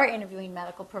 is we are interviewing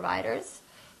medical providers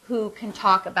who can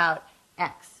talk about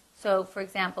X. So, for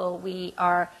example, we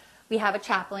have a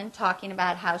chaplain talking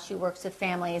about how she works with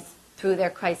families through their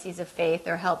crises of faith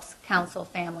or helps counsel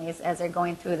families as they're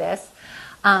going through this.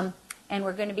 And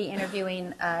we're going to be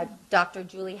interviewing Dr.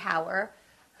 Julie Hauer,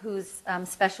 who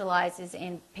specializes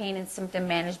in pain and symptom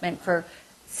management for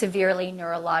severely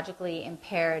neurologically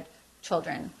impaired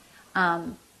children.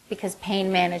 Because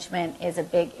pain management is a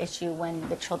big issue when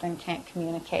the children can't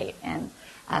communicate. And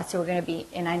so we're going to be,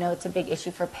 and I know it's a big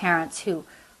issue for parents who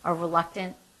are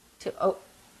reluctant to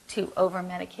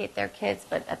over-medicate their kids,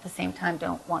 but at the same time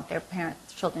don't want their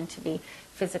children to be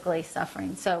physically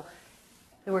suffering. So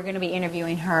we're going to be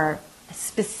interviewing her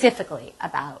specifically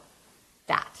about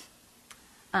that.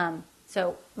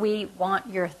 So we want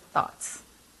your thoughts.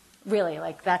 Really,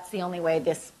 like that's the only way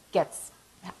this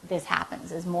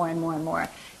happens, is more and more and more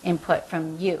input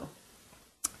from you.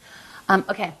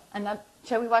 Okay,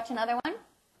 shall we watch another one?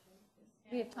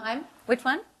 Do we have time? Which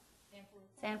one?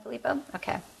 San Filippo?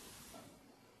 Okay.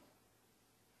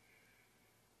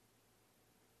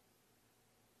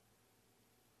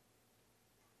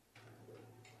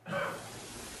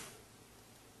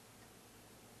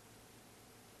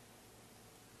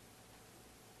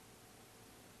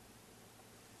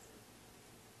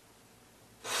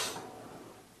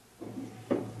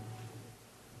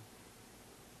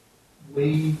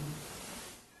 We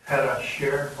had a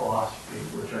shared philosophy,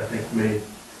 which I think made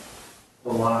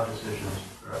a lot of decisions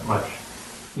much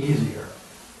easier,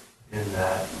 in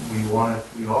that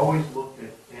we always looked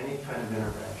at any kind of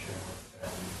intervention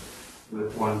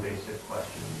with one basic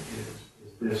question: is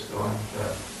this going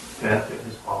to benefit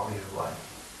his quality of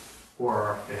life or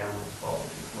our family's quality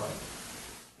of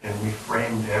life? And we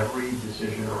framed every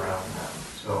decision around that.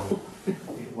 So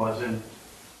it wasn't,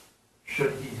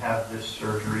 should he have this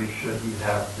surgery? Should he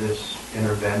have this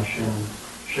intervention?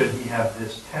 Should he have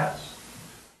this test?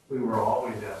 We were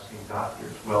always asking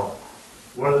doctors, well,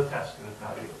 what are the tests going to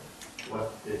tell you?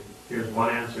 Here's one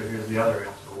answer, here's the other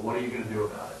answer. Well, what are you going to do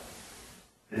about it?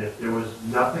 And if there was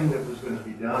nothing that was going to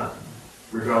be done,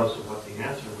 regardless of what the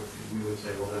answer would be, we would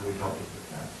say, well, then we don't need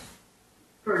the test.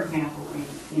 For example, we,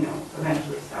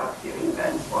 eventually stopped giving the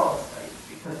bed and swallow studies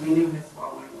because we knew his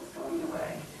swallowing was going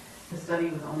away. The study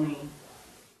was only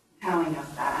telling us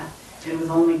that. It was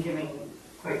only giving,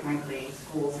 quite frankly,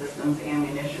 school systems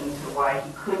ammunition to why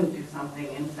he couldn't do something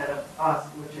instead of us,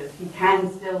 which is he can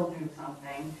still do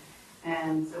something.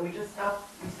 And so we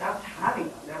stopped having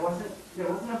them. There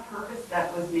wasn't a purpose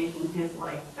that was making his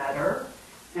life better,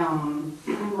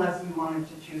 unless we wanted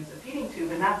to choose a feeding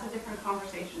tube, and that's a different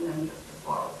conversation than just a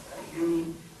swallow study. I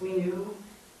mean, we knew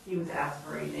he was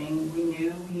aspirating. We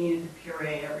knew we needed to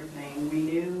puree everything. We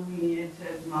knew we needed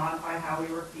to modify how we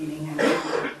were feeding him.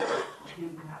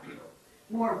 Him to have to go.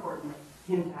 More importantly,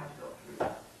 him to have to go through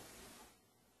that.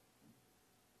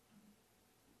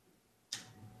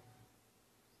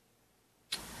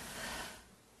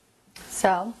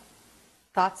 So,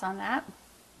 thoughts on that?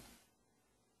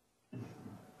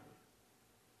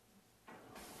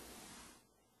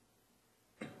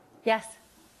 Yes.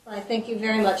 Well, I thank you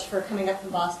very much for coming up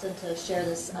from Boston to share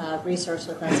this resource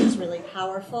with us. It's really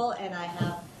powerful, and I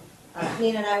have,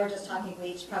 Nina and I were just talking, we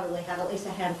each probably have at least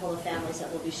a handful of families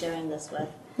that we'll be sharing this with.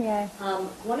 Yeah.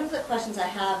 One of the questions I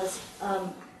have is,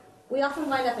 we often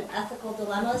wind up in ethical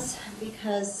dilemmas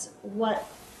because what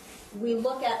we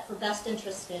look at for best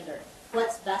interest standard,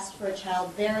 what's best for a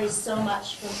child, varies so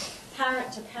much from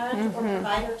parent to parent or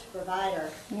provider to provider.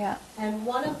 Yeah. And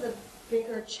one of the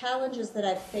bigger challenges that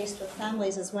I've faced with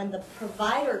families is when the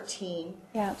provider team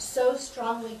so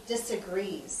strongly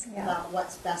disagrees about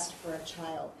what's best for a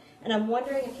child. And I'm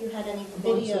wondering if you had any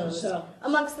videos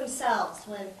amongst themselves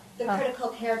when the critical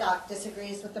care doc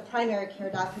disagrees with the primary care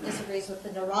doc, who disagrees with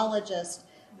the neurologist,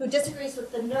 who disagrees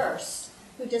with the nurse,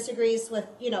 who disagrees with,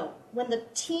 when the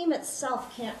team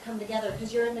itself can't come together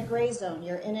because you're in the gray zone,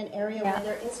 you're in an area where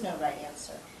there is no right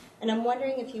answer. And I'm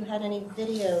wondering if you had any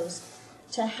videos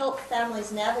to help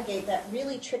families navigate that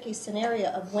really tricky scenario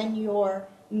of when your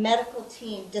medical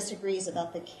team disagrees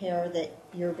about the care that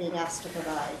you're being asked to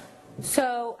provide.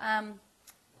 So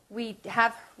we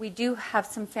do have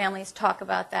some families talk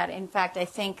about that. In fact, I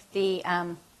think the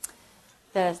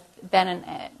Ben and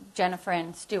Jennifer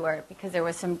and Stuart, because there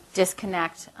was some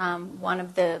disconnect. One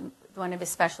of his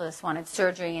specialists wanted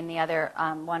surgery, and the other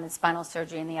wanted spinal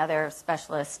surgery, and the other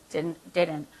specialist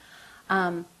didn't.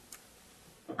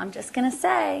 I'm just going to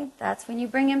say that's when you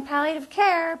bring in palliative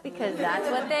care, because that's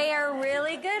what they are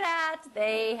really good at.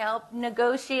 They help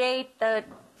negotiate the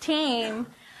team.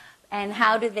 And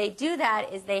how do they do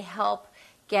that is they help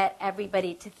get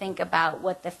everybody to think about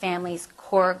what the family's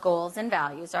core goals and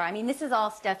values are. I mean, this is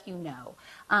all stuff you know.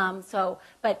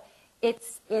 But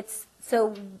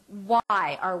so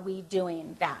why are we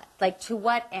doing that? Like, to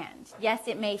what end? Yes,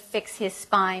 it may fix his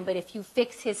spine, but if you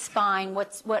fix his spine,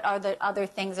 what are the other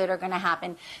things that are going to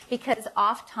happen? Because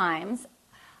oftentimes,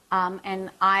 and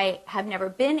I have never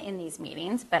been in these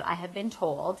meetings, but I have been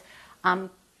told,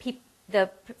 the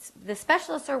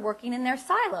specialists are working in their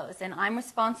silos, and I'm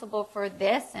responsible for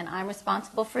this, and I'm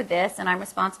responsible for this, and I'm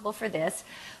responsible for this.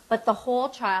 But the whole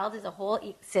child is a whole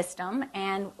system,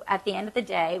 and at the end of the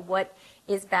day, what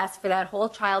is best for that whole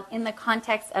child in the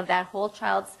context of that whole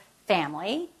child's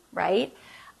family, right?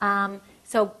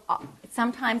 So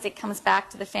sometimes it comes back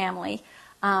to the family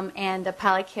and the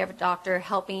palliative care doctor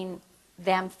helping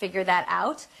them figure that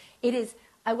out.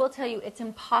 I will tell you, it's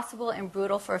impossible and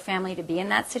brutal for a family to be in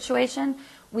that situation.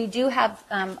 We do have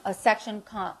a section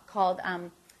called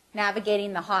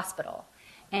Navigating the Hospital.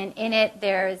 And in it,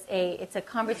 it's a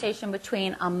conversation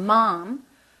between a mom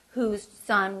whose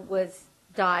son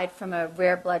died from a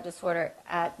rare blood disorder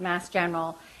at Mass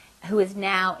General, who is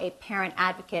now a parent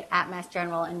advocate at Mass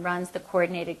General and runs the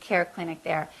coordinated care clinic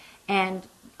there, and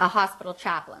a hospital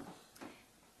chaplain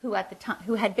who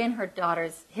had been her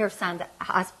son's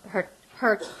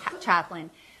chaplain,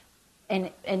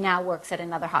 and now works at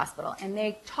another hospital. And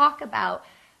they talk about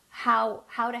how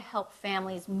to help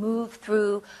families move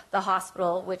through the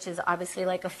hospital, which is obviously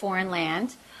like a foreign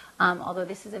land, although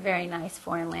this is a very nice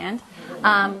foreign land.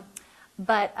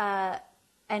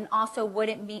 And also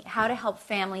how to help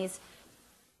families.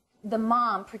 The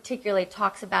mom particularly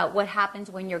talks about what happens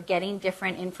when you're getting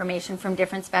different information from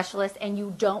different specialists, and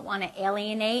you don't want to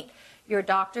alienate your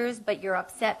doctors, but you're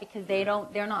upset because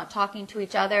they're not talking to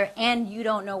each other, and you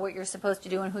don't know what you're supposed to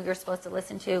do and who you're supposed to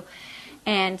listen to.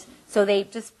 And so they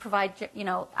just provide,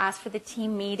 ask for the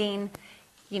team meeting.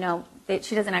 She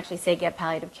doesn't actually say get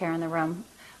palliative care in the room,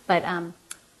 but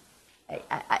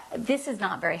this is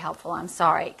not very helpful, I'm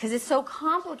sorry, because it's so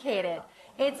complicated.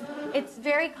 It's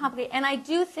very complicated. And I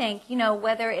do think,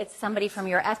 whether it's somebody from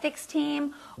your ethics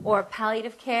team or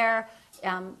palliative care,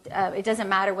 it doesn't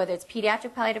matter whether it's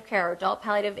pediatric palliative care or adult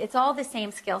palliative, it's all the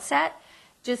same skill set,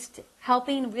 just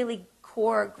helping really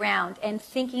core ground and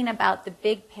thinking about the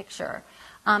big picture.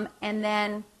 And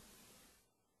then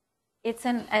it's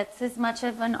as much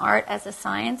of an art as a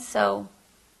science,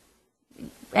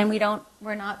 and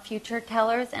we're not future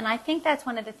tellers. And I think that's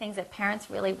one of the things that parents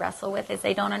really wrestle with, is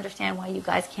they don't understand why you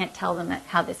guys can't tell them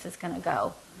how this is going to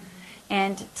go.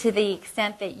 And to the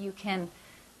extent that you can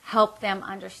help them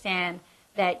understand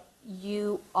that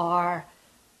you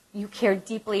care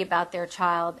deeply about their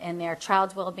child and their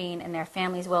child's well-being and their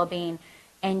family's well-being,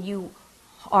 and you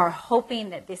are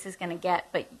hoping that this is going to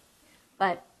get,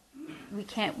 but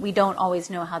we don't always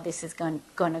know how this is going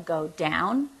to go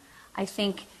down. I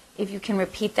think if you can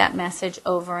repeat that message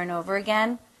over and over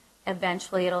again,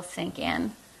 eventually it'll sink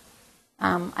in.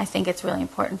 I think it's really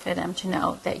important for them to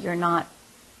know that you're not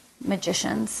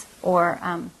magicians or,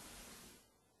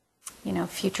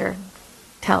 future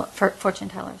fortune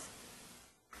tellers.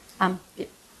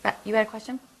 You had a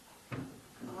question?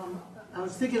 I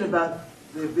was thinking about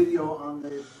the video on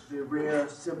the Rare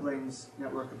Siblings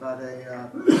Network about a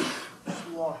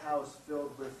small house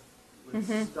filled with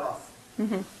stuff.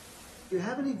 Mm-hmm. Do you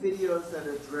have any videos that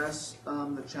address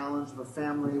the challenge of a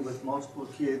family with multiple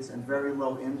kids and very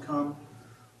low income,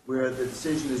 where the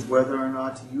decision is whether or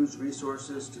not to use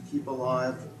resources to keep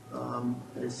alive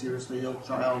a seriously ill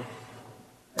child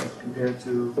as compared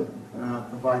to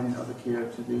providing other care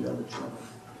to the other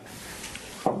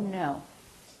children? No.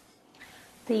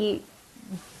 The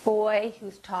boy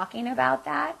who's talking about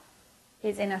that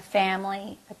is in a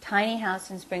family, a tiny house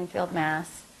in Springfield,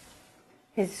 Mass.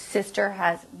 His sister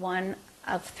has one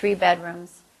of 3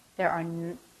 bedrooms. There are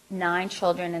 9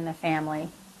 children in the family.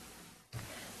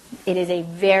 It is a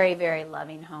very, very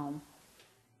loving home.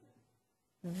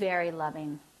 Very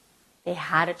loving. They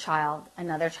had a child,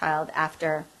 another child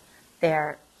after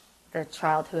the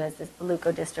child who has this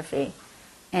leukodystrophy.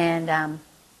 And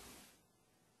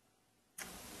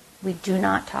we do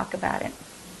not talk about it.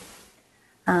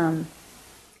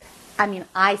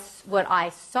 What I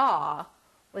saw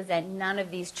was that none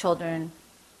of these children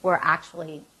were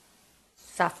actually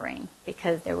suffering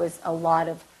because there was a lot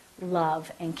of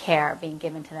love and care being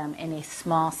given to them in a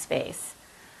small space.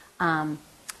 I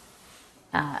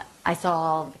saw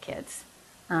all of the kids.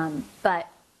 But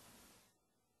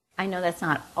I know that's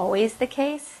not always the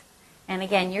case. And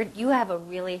again, you have a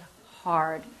really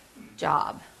hard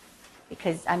job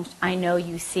because I know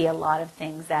you see a lot of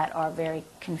things that are very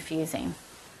confusing.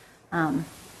 But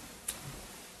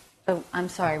I'm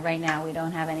sorry, right now we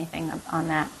don't have anything on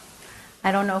that.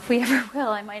 I don't know if we ever will.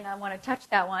 I might not want to touch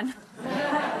that one.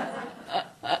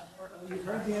 You've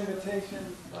heard the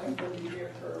invitation. Mike will be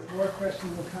here for more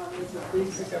questions and comments.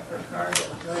 Please pick up her card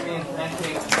and join me in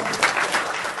thanking